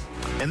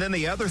 And then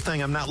the other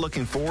thing I'm not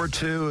looking forward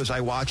to as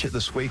I watch it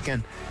this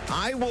weekend,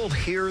 I will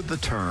hear the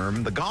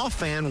term, the golf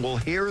fan will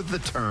hear the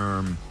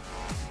term,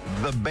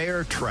 the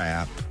bear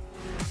trap,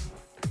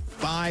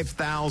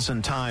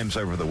 5,000 times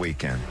over the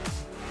weekend.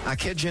 I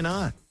kid you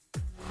not.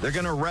 They're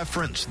going to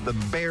reference the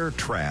bear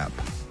trap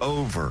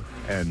over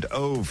and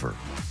over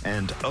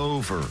and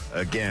over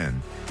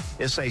again.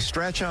 It's a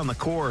stretch on the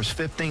course,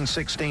 15,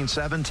 16,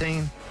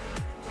 17,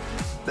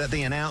 that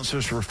the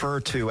announcers refer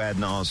to ad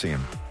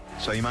nauseum.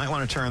 So you might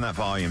want to turn that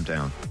volume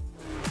down.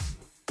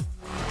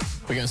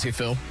 We going to see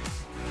Phil?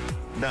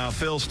 No,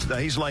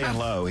 he's laying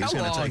low. He's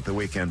going to take the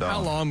weekend off.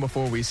 How long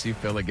before we see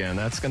Phil again?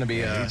 That's going to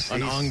be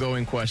an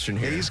ongoing question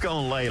here. He's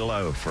going to lay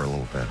low for a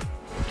little bit.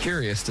 I'm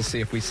curious to see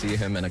if we see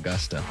him in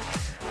Augusta.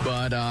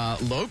 But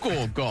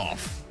local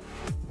golf.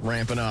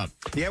 ramping up.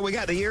 Yeah, we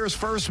got the year's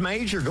first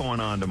major going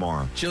on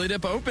tomorrow. Chili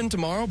Dip Open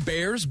tomorrow.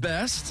 Bears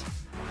best.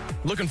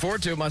 Looking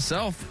forward to it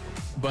myself,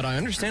 but I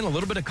understand a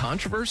little bit of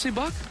controversy,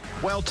 Buck.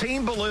 Well,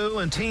 Team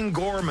Belue and Team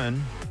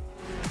Gorman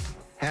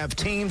have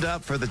teamed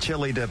up for the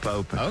Chili Dip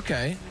Open.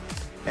 Okay.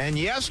 And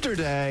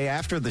yesterday,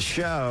 after the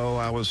show,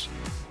 I was,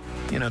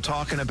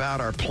 talking about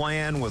our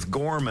plan with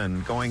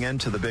Gorman going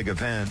into the big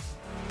event.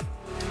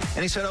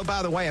 And he said, "Oh,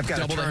 by the way, I've got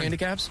double the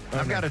handicaps.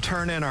 I've got to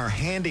turn in our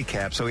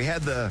handicap." So he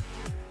had the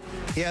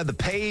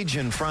page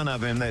in front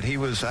of him that he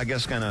was, I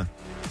guess, going to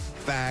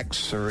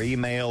fax or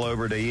email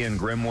over to Ian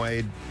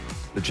Grimwade,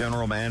 the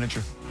general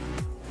manager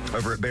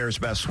over at Bears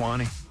Best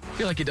Swanee. I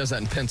feel like he does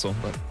that in pencil.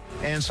 But.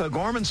 And so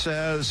Gorman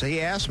says,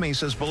 he asked me, he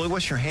says, "Belue,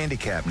 what's your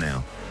handicap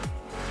now?"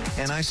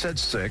 And I said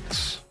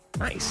 6.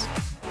 Nice.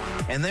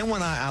 And then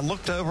when I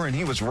looked over and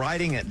he was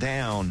writing it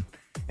down,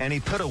 and he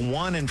put a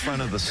 1 in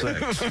front of the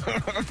 6.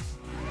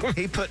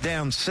 He put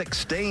down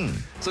 16.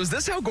 So is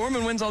this how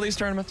Gorman wins all these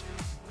tournaments?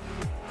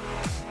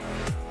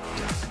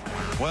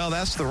 Well,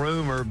 that's the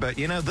rumor, but,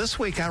 this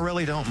week I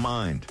really don't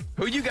mind.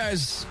 Who are you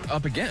guys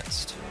up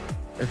against?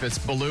 If it's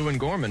Belue and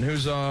Gorman,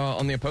 who's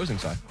on the opposing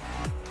side?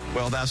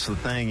 Well, that's the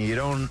thing. You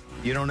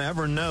don't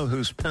ever know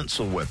who's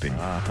pencil whipping.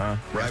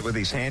 Right, with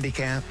these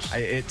handicaps.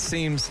 It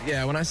seems,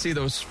 when I see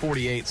those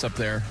 48s up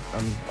there,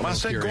 I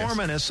said, curious.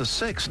 Gorman, it's a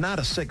 6, not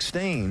a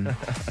 16.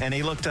 And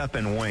he looked up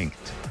and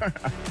winked.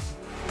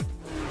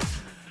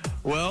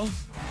 Well,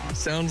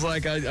 sounds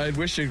like I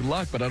wish you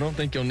luck, but I don't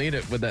think you'll need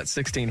it with that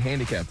 16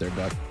 handicap there,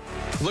 Buck.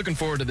 Looking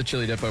forward to the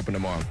Chili Dip Open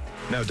tomorrow.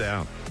 No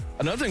doubt.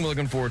 Another thing we're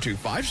looking forward to,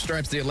 5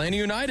 Stripes, the Atlanta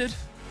United.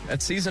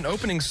 That season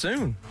opening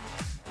soon.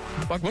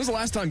 Buck, when's the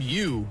last time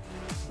you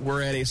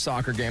were at a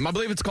soccer game? I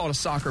believe it's called a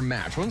soccer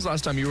match. When's the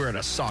last time you were at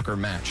a soccer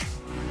match?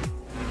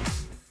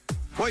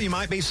 Well, you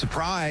might be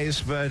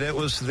surprised, but it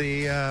was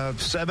the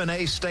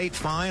 7A state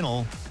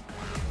final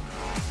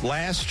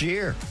last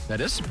year.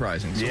 That is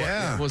surprising. So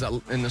yeah. What was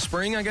that in the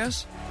spring, I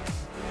guess?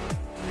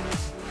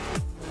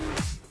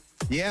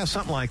 Yeah,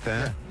 something like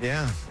that.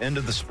 Yeah, end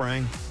of the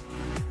spring.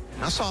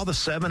 I saw the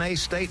 7A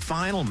state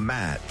final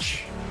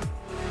match.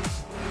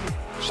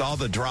 Saw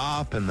the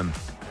drop and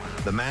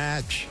the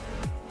match.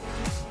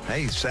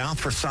 Hey, South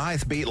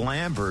Forsyth beat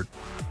Lambert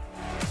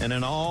in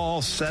an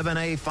all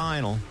 7A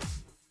final.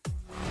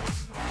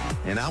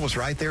 And I was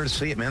right there to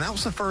see it, man. That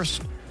was the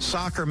first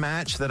soccer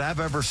match that I've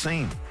ever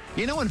seen.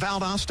 In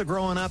Valdosta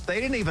growing up,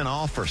 they didn't even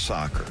offer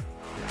soccer.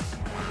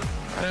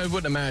 I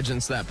wouldn't imagine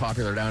it's that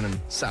popular down in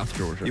South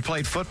Georgia. You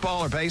played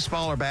football or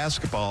baseball or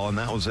basketball, and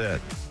that was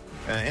it.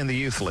 In the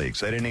youth leagues,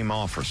 they didn't even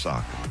offer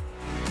soccer.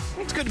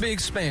 It's good to be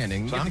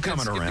expanding. So I'm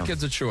coming around. Give the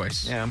kids a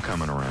choice. Yeah, I'm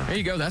coming around. There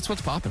you go. That's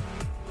what's popping.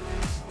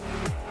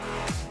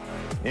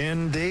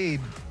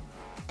 Indeed.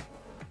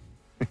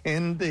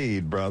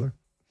 Indeed, brother.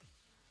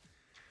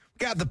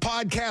 Got the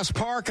podcast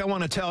park I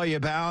want to tell you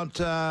about.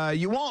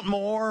 You want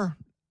more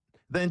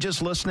than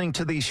just listening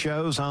to these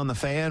shows on The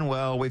Fan?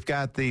 Well, we've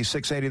got the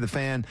 680 The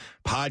Fan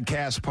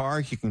podcast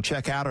park. You can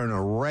check out an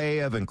array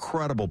of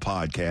incredible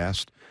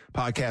podcasts.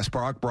 Podcast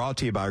Park brought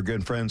to you by our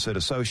good friends at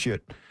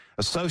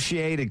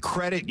Associated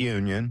Credit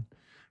Union.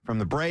 From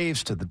the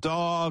Braves to the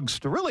Dawgs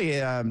to really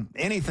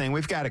anything,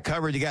 we've got it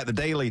covered. You got the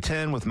Daily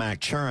 10 with Matt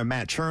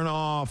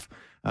Chernoff,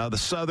 the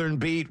Southern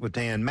Beat with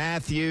Dan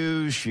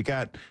Matthews. You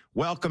got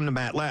Welcome to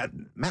Matt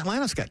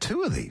Lana's got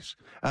 2 of these.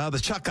 The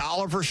Chuck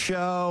Oliver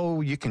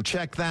Show, you can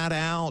check that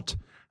out.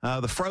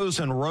 The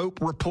Frozen Rope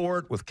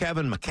Report with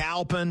Kevin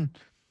McAlpin.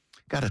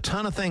 Got a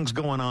ton of things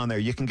going on there.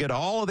 You can get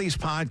all of these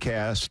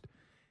podcasts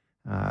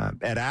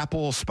at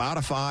Apple,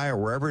 Spotify, or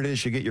wherever it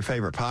is you get your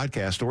favorite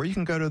podcast, or you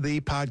can go to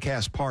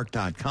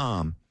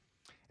thepodcastpark.com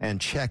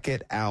and check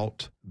it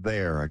out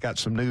there. I got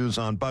some news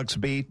on Buck's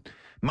Beat.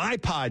 My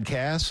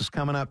podcast is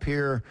coming up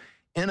here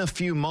in a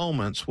few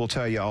moments. We'll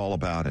tell you all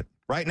about it.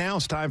 Right now,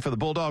 it's time for the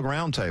Bulldog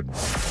Roundtable.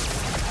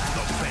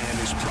 The Fan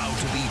is proud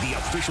to be the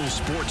official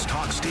sports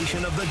talk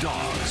station of the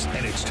Dogs,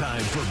 and it's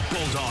time for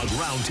Bulldog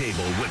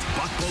Roundtable with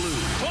Buck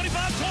Belue.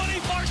 25-20,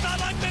 far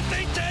sideline,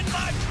 15, 10,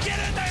 5, get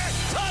in there,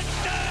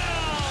 touchdown!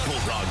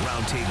 Bulldog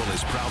Roundtable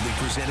is proudly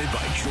presented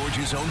by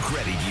Georgia's own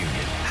credit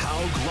union,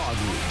 Haug Law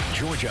Group,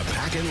 Georgia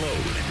Pack and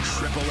Load,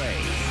 AAA,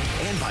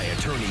 and by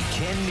attorney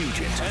Ken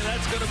Nugent. And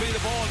that's going to be the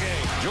ball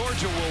game.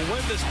 Georgia will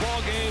win this ball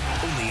game.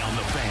 Only on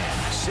The Fan,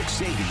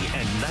 680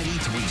 and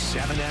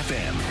 93.7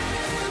 FM.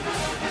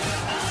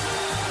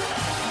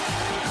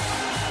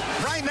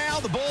 Right now,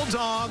 the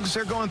Bulldogs,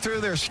 they're going through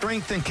their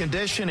strength and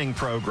conditioning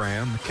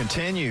program. It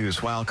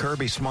continues while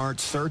Kirby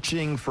Smart's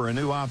searching for a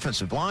new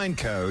offensive line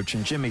coach,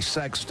 and Jimmy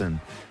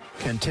Sexton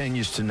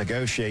continues to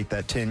negotiate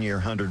that 10-year,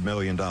 $100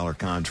 million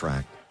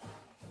contract.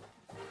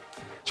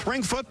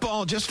 Spring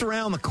football just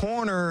around the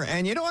corner,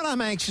 and you know what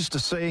I'm anxious to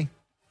see?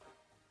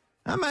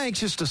 I'm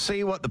anxious to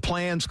see what the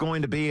plan's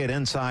going to be at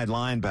inside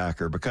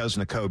linebacker because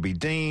Nakobe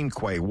Dean,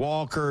 Quay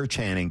Walker,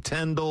 Channing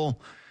Tindall,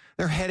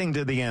 they're heading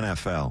to the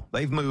NFL.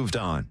 They've moved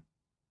on.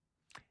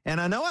 And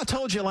I know I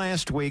told you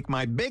last week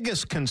my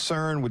biggest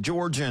concern with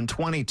Georgia in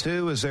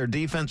 22 is their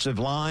defensive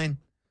line.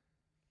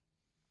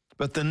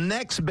 But the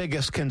next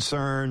biggest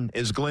concern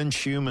is Glenn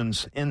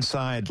Schumann's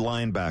inside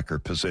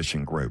linebacker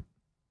position group.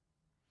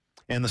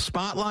 And the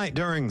spotlight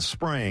during the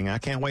spring, I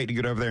can't wait to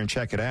get over there and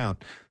check it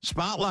out.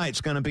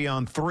 Spotlight's going to be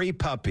on 3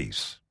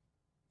 puppies.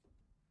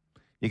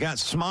 You got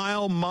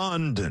Smile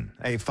Mondon,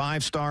 a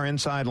 5-star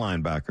inside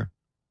linebacker,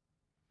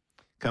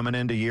 coming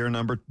into year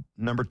number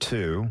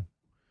 2.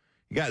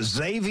 You got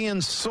Xavier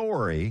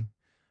Sori,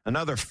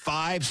 another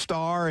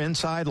 5-star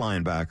inside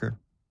linebacker,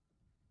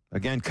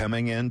 again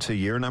coming into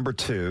year number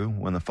 2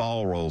 when the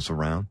fall rolls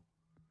around.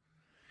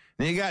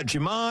 Then you got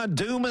Jamon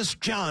Dumas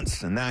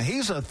Johnson. Now,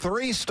 he's a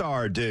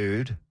 3-star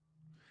dude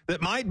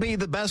that might be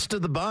the best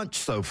of the bunch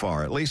so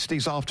far. At least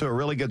he's off to a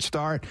really good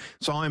start.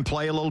 Saw him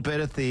play a little bit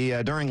at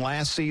the during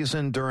last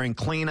season, during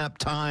cleanup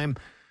time.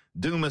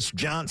 Dumas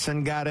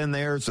Johnson got in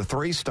there as a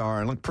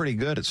 3-star and looked pretty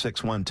good at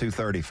 6'1",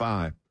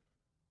 235.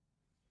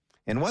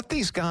 And what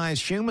these guys,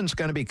 Schumann's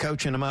going to be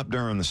coaching them up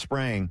during the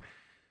spring.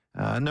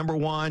 Number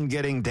 1,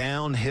 getting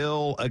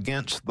downhill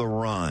against the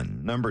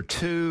run. Number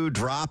 2,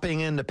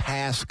 dropping into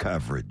pass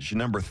coverage.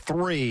 Number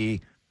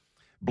 3,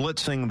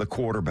 blitzing the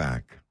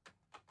quarterback.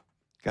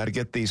 Got to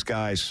get these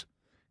guys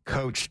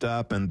coached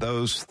up in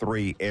those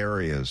 3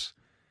 areas.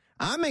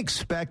 I'm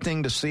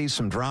expecting to see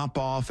some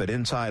drop-off at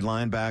inside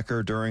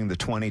linebacker during the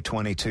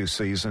 2022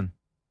 season.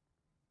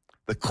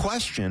 The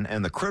question,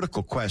 and the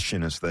critical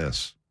question, is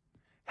this: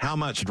 how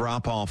much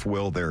drop-off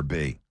will there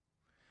be?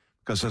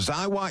 Because as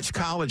I watched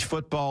college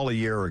football a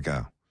year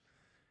ago,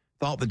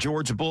 thought the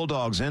Georgia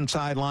Bulldogs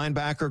inside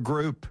linebacker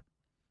group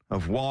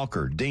of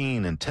Walker,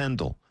 Dean, and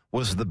Tyndall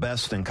was the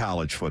best in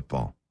college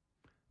football.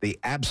 The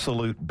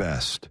absolute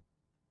best.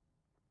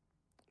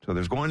 So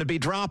there's going to be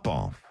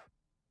drop-off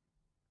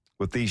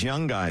with these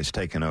young guys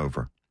taking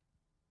over.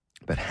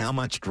 But how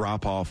much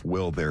drop-off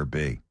will there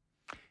be?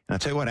 And I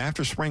tell you what,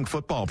 after spring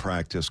football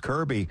practice,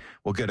 Kirby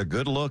will get a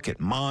good look at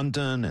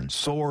Mondon and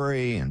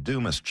Sori and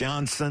Dumas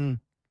Johnson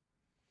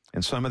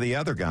and some of the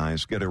other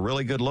guys, get a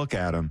really good look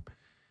at them.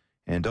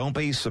 And don't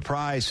be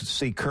surprised to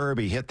see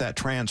Kirby hit that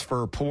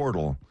transfer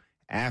portal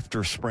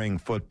after spring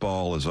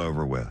football is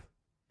over with,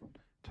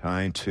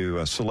 trying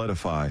to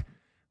solidify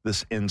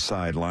this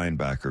inside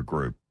linebacker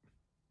group.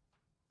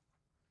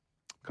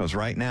 Because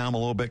right now I'm a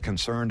little bit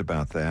concerned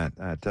about that.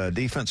 That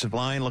defensive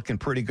line looking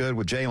pretty good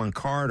with Jalen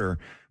Carter,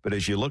 but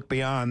as you look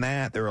beyond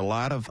that, there are a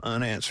lot of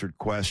unanswered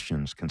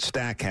questions. Can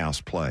Stackhouse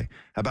play?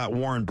 How about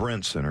Warren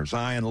Brinson or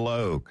Zion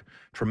Logue?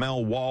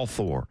 Tramel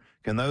Walthor,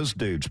 can those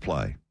dudes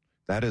play?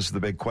 That is the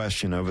big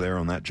question over there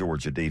on that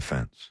Georgia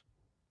defense.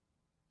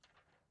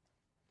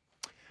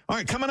 All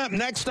right, coming up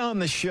next on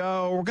the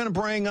show, we're going to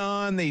bring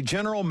on the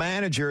general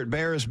manager at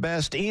Bears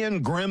Best.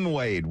 Ian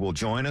Grimwade will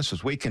join us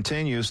as we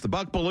continue. It's the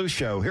Buck Belue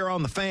Show here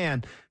on The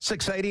Fan,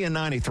 680 and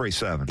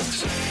 93.7.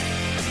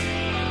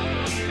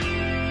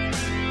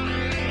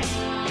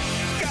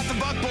 Got the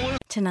Buck Belue.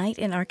 Tonight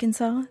in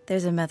Arkansas,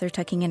 there's a mother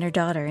tucking in her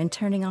daughter and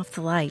turning off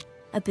the light.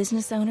 A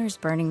business owner is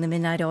burning the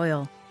midnight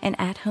oil. An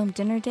at-home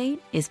dinner date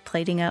is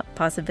plating up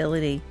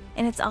possibility.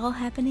 And it's all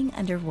happening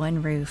under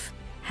one roof.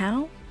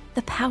 How?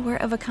 The power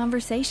of a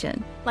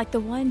conversation, like the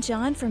one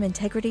John from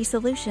Integrity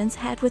Solutions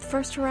had with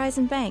First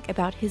Horizon Bank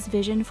about his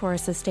vision for a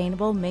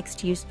sustainable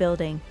mixed-use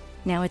building.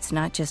 Now it's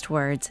not just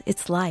words,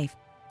 it's life.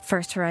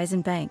 First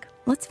Horizon Bank.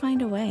 Let's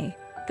find a way.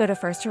 Go to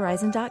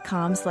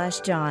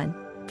firsthorizon.com/John.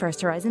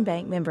 First Horizon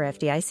Bank, member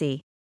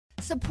FDIC.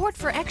 Support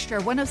for Extra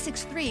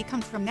 106.3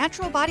 comes from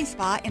Natural Body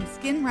Spa and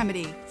Skin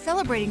Remedy,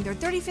 celebrating their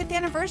 35th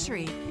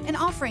anniversary and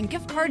offering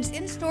gift cards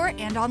in-store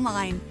and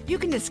online. You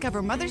can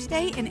discover Mother's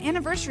Day and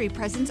anniversary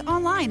presents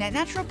online at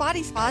Natural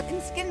Body Spa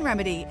and Skin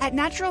Remedy at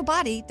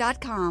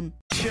naturalbody.com.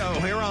 Show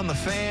here on The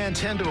Fan,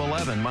 10 to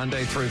 11,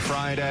 Monday through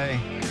Friday.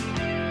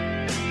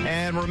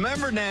 And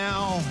remember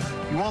now,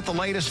 you want the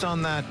latest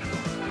on that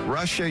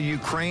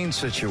Russia-Ukraine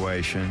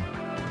situation,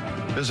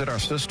 visit our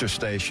sister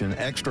station,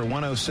 Extra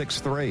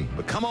 106.3.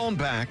 But come on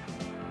back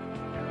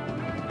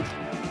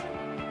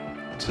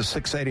to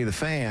 680 The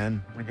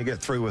Fan when you get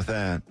through with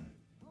that.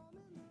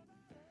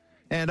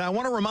 And I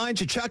want to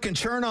remind you, Chuck and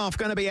Chernoff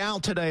going to be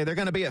out today. They're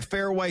going to be at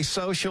Fairway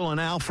Social in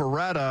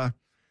Alpharetta,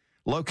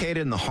 located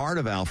in the heart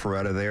of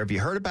Alpharetta there. Have you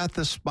heard about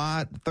this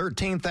spot?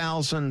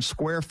 13,000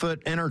 square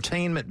foot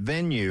entertainment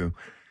venue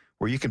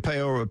where you can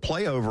play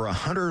over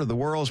 100 of the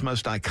world's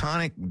most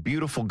iconic,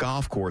 beautiful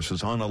golf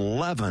courses on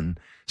 11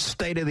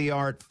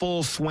 state-of-the-art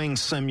full-swing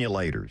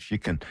simulators. You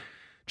can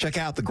check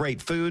out the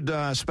great food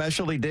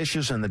specialty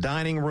dishes in the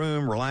dining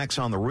room, relax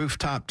on the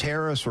rooftop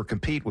terrace, or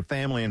compete with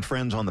family and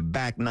friends on the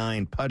back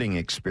nine putting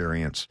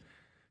experience.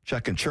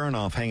 Chuck and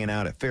Chernoff hanging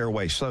out at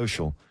Fairway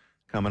Social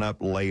coming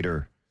up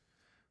later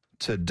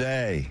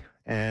today.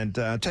 And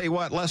tell you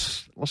what,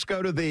 let's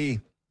go to the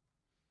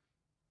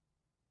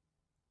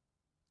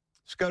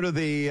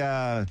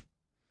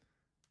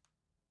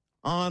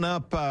on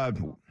up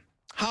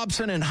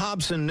Hobson and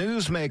Hobson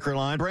newsmaker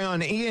line. Bring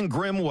on Ian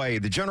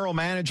Grimwade, the general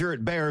manager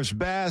at Bears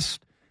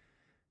Best.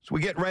 So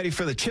we get ready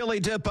for the Chili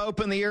Dip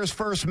Open, the year's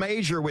first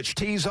major, which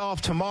tees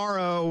off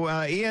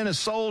tomorrow. Ian is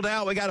sold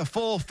out. We got a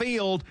full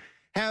field.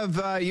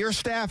 Have your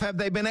staff, have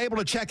they been able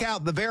to check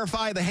out the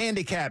verify the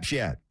handicaps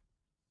yet?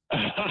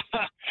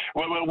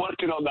 Well, we're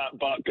working on that,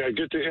 Buck.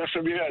 Good to hear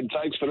from you, and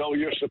thanks for all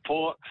your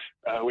support.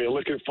 We're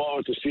looking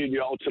forward to seeing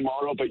you all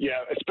tomorrow. But,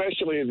 yeah,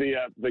 especially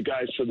the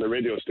guys from the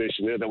radio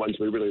station. They're the ones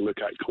we really look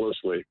at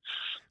closely.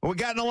 We've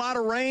gotten a lot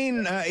of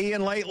rain,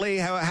 Ian, lately.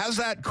 How's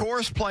that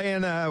course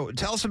playing?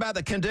 Tell us about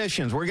the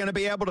conditions. We're going to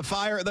be able to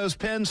fire at those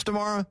pins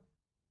tomorrow?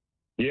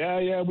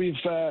 Yeah, we've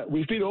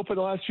been open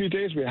the last few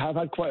days. We have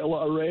had quite a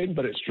lot of rain,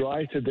 but it's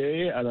dry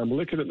today, and I'm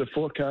looking at the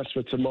forecast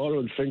for tomorrow,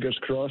 and fingers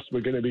crossed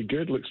we're going to be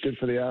good. Looks good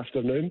for the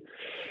afternoon.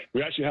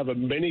 We actually have a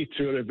mini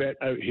tour event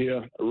out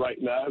here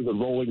right now, the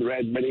Rolling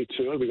Red Mini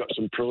Tour. We got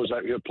some pros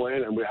out here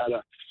playing, and we had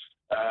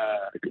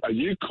a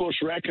new course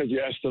record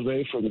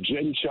yesterday from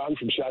Jin Chun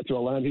from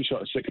Chateau Land. He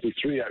shot a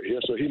 63 out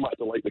here, so he must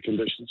have liked the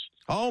conditions.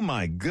 Oh,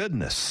 my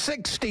goodness,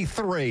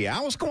 63.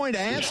 I was going to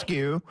ask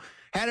you,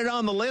 had it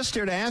on the list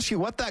here to ask you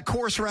what that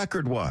course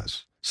record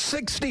was.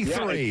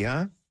 63,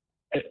 huh?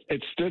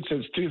 It stood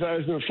since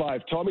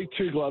 2005. Tommy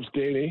Two Gloves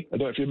Gainey, I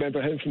don't know if you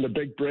remember him from the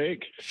Big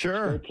Break.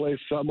 Sure. He plays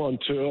some on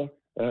tour.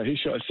 He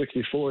shot a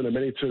 64 in a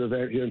mini tour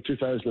event here in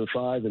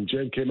 2005, and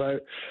Jen came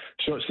out,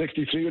 shot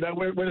 63. Now,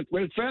 we're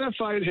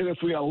verified here if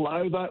we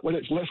allow that when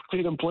it's less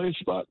clean in place,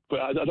 but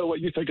I don't know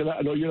what you think of that.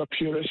 I know you're a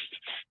purist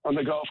on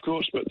the golf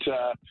course, but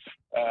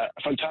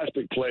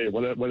fantastic play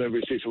whenever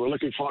we see. So we're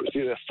looking forward to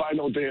seeing the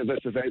final day of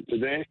this event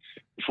today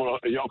before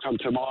y'all come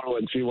tomorrow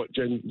and see what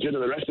Jen and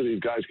the rest of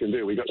these guys can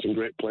do. We got some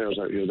great players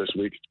out here this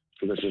week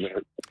for this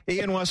event.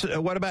 Ian,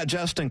 what about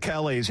Justin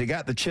Kelly's? He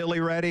got the chili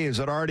ready? Is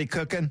it already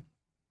cooking?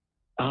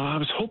 I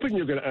was hoping you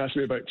were going to ask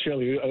me about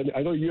chili.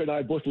 I know you and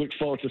I both look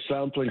forward to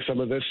sampling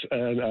some of this,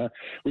 and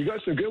we got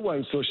some good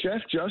ones. So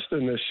Chef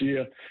Justin this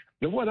year,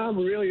 the one I'm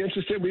really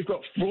interested in, we've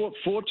got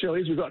four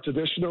chilies. We've got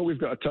traditional, we've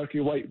got a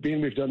turkey white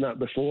bean. We've done that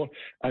before.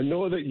 I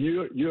know that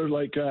you're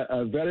like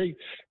very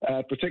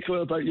particular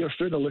about your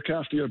food and look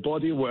after your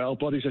body well.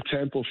 Body's a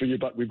temple for you,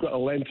 but we've got a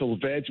lentil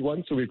veg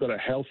one, so we've got a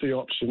healthy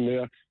option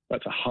there.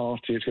 That's a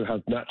hearty. It's going to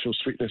have natural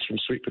sweetness from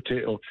sweet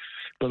potato.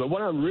 But the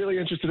one I'm really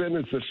interested in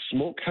is the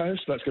smokehouse.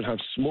 That's going to have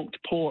smoked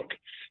pork.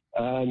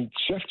 And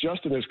Chef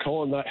Justin is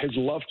calling that his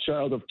love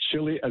child of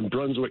chili and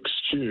Brunswick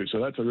stew. So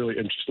that's a really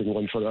interesting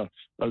one for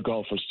our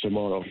golfers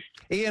tomorrow.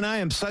 Ian, I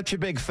am such a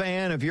big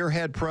fan of your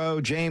head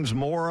pro, James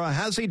Mora.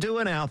 How's he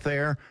doing out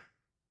there?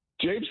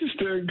 James is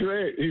doing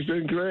great. He's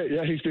doing great.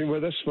 Yeah, he's been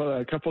with us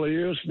for a couple of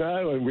years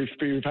now, and we've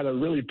had a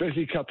really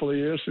busy couple of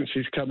years since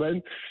he's come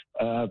in.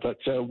 But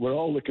we're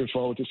all looking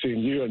forward to seeing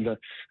you. And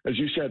as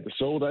you said, the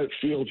sold-out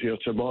field here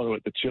tomorrow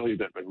at the Chili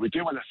Dip. And we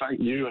do want to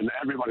thank you and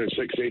everyone at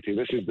 680.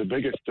 This is the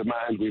biggest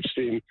demand we've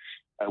seen.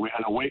 We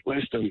had a wait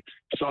list, and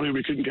sorry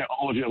we couldn't get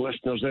all of your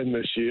listeners in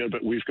this year,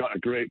 but we've got a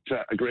great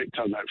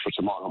turnout for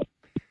tomorrow.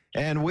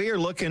 And we are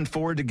looking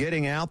forward to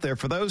getting out there.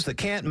 For those that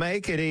can't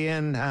make it,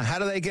 Ian, how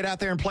do they get out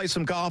there and play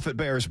some golf at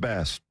Bears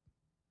Best?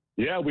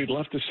 Yeah, we'd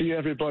love to see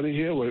everybody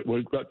here. We're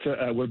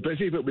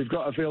busy, but we've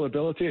got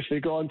availability. If they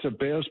go on to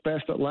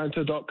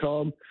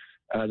bearsbestatlanta.com,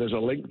 there's a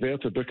link there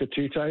to book a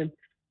tee time.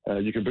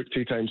 You can book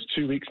tee times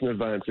 2 weeks in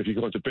advance. If you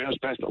go on to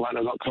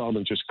bearsbestatlanta.com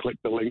and just click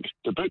the link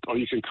to book, or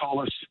you can call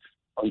us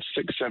on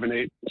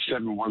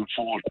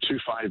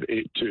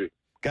 678-714-2582.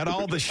 Got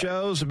all the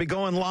shows will be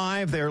going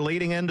live. They're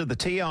leading into the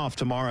tee-off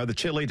tomorrow, the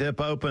Chili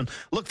Dip Open.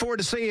 Look forward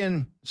to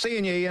seeing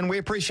you, Ian. We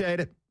appreciate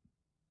it.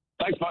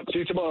 Thanks, Buck. See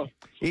you tomorrow.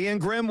 Ian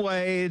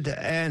Grimwade,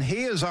 and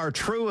he is our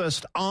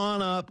truest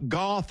on-up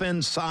golf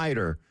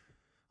insider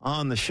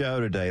on the show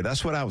today.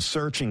 That's what I was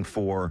searching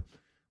for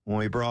when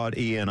we brought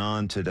Ian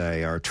on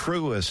today, our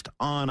truest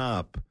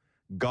on-up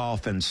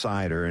golf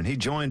insider. And he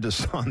joined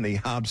us on the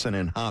Hobson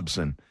and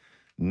Hobson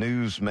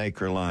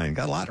Newsmaker line.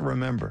 Got a lot to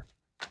remember.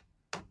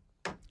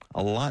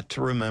 A lot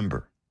to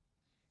remember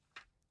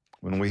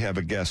when we have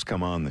a guest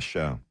come on the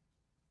show.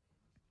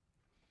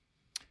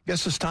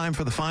 Guess it's time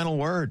for the final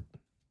word.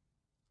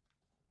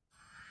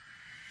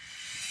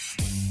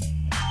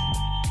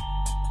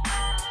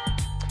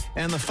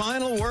 And the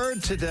final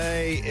word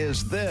today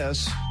is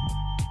this.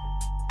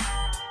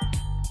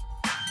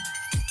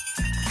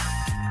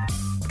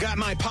 Got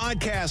my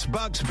podcast,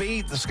 Buck's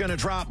Beat, that's going to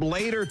drop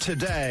later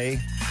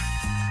today.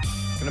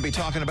 Going to be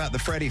talking about the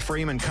Freddie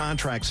Freeman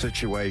contract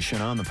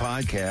situation on the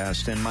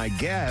podcast. And my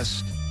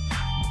guest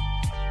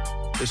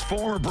is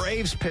former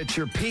Braves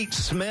pitcher Pete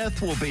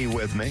Smith will be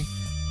with me.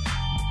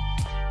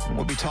 And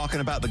we'll be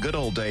talking about the good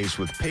old days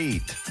with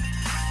Pete.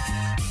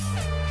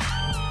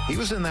 He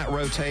was in that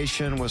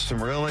rotation with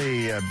some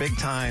really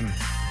big-timers.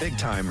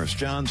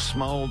 John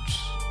Smoltz,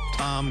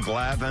 Tom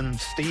Glavine,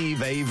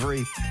 Steve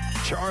Avery,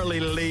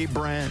 Charlie Lee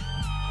Brandt,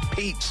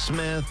 Pete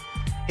Smith.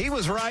 He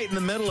was right in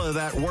the middle of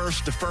that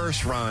worst to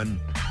first run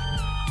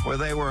where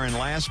they were in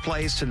last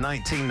place in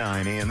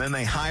 1990, and then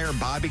they hire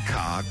Bobby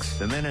Cox,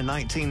 and then in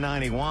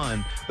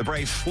 1991, the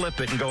Braves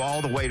flip it and go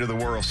all the way to the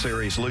World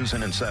Series,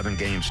 losing in 7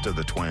 games to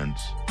the Twins.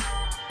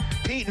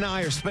 Pete and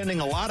I are spending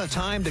a lot of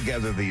time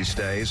together these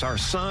days. Our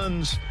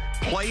sons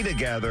play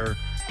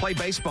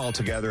baseball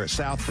together at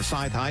South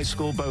Forsyth High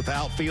School, both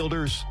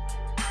outfielders.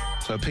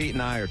 So Pete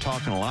and I are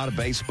talking a lot of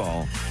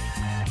baseball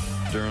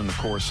during the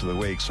course of the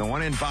week. So I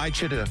want to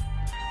invite you to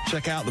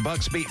check out the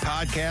Bucks Beat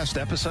podcast,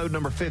 episode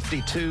number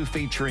 52,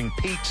 featuring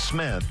Pete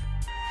Smith,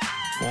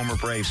 former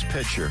Braves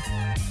pitcher.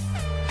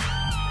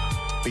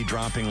 Be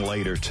dropping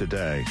later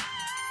today,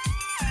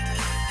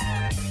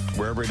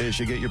 wherever it is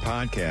you get your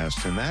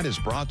podcast. And that is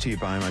brought to you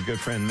by my good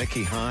friend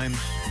Mickey Himes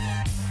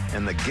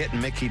and the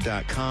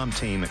GetMickey.com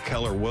team at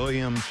Keller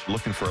Williams.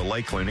 Looking for a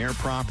Lake Lanier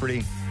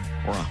property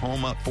or a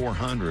home up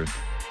 400.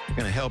 They're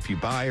going to help you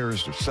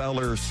buyers or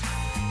sellers.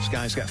 This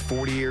guy's got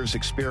 40 years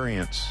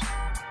experience.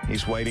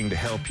 He's waiting to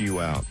help you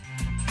out.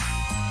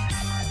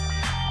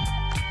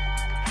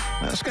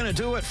 That's going to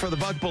do it for the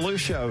Buck Belue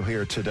Show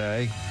here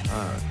today.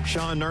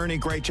 Sean Nerney,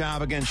 great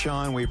job again,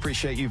 Sean. We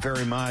appreciate you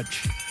very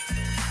much.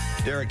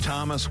 Derek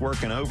Thomas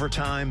working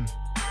overtime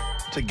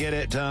to get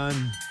it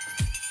done.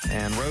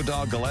 And Road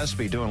Dog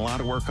Gillespie doing a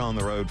lot of work on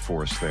the road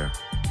for us there.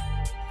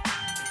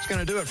 It's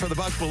going to do it for the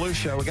Buck Belue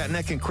Show. We got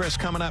Nick and Chris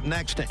coming up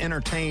next to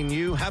entertain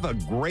you. Have a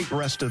great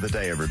rest of the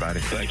day, everybody.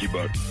 Thank you,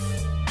 Buck.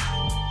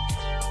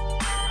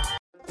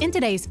 In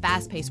today's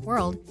fast-paced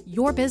world,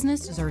 your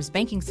business deserves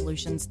banking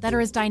solutions that are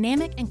as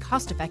dynamic and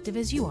cost-effective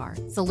as you are.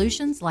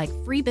 Solutions like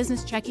free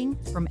business checking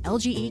from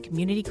LGE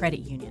Community Credit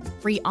Union,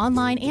 free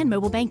online and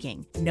mobile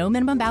banking, no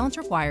minimum balance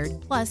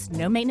required, plus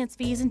no maintenance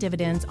fees and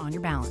dividends on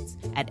your balance.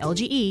 At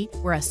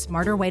LGE, we're a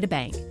smarter way to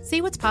bank.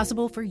 See what's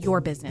possible for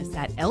your business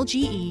at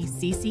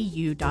lgeccu.org.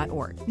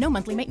 No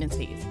monthly maintenance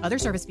fees. Other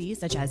service fees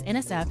such as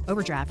NSF,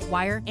 overdraft,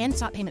 wire, and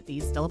stop payment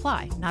fees still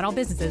apply. Not all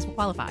businesses will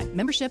qualify.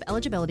 Membership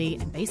eligibility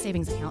and base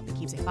savings account that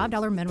keeps a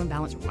 $5 minimum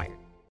balance required.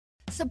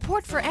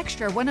 Support for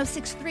Extra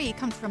 106.3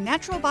 comes from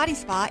Natural Body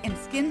Spa and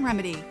Skin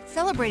Remedy,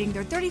 celebrating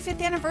their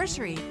 35th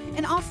anniversary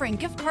and offering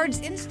gift cards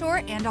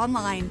in-store and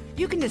online.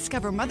 You can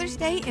discover Mother's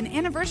Day and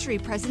anniversary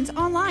presents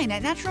online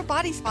at Natural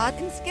Body Spa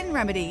and Skin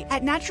Remedy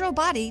at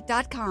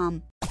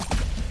naturalbody.com.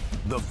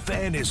 The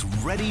Fan is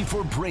ready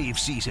for Brave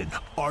season.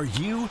 Are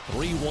you?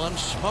 3-1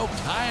 smoked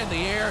high in the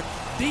air,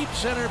 deep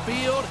center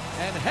field,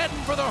 and heading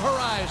for the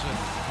horizon.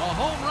 A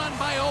home run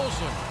by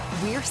Olsen.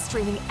 We're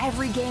streaming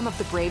every game of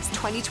the Braves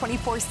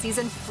 2024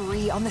 season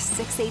free on the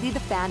 680 The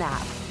Fan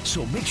app.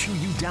 So make sure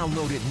you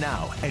download it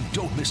now and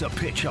don't miss a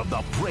pitch of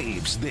the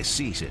Braves this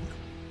season.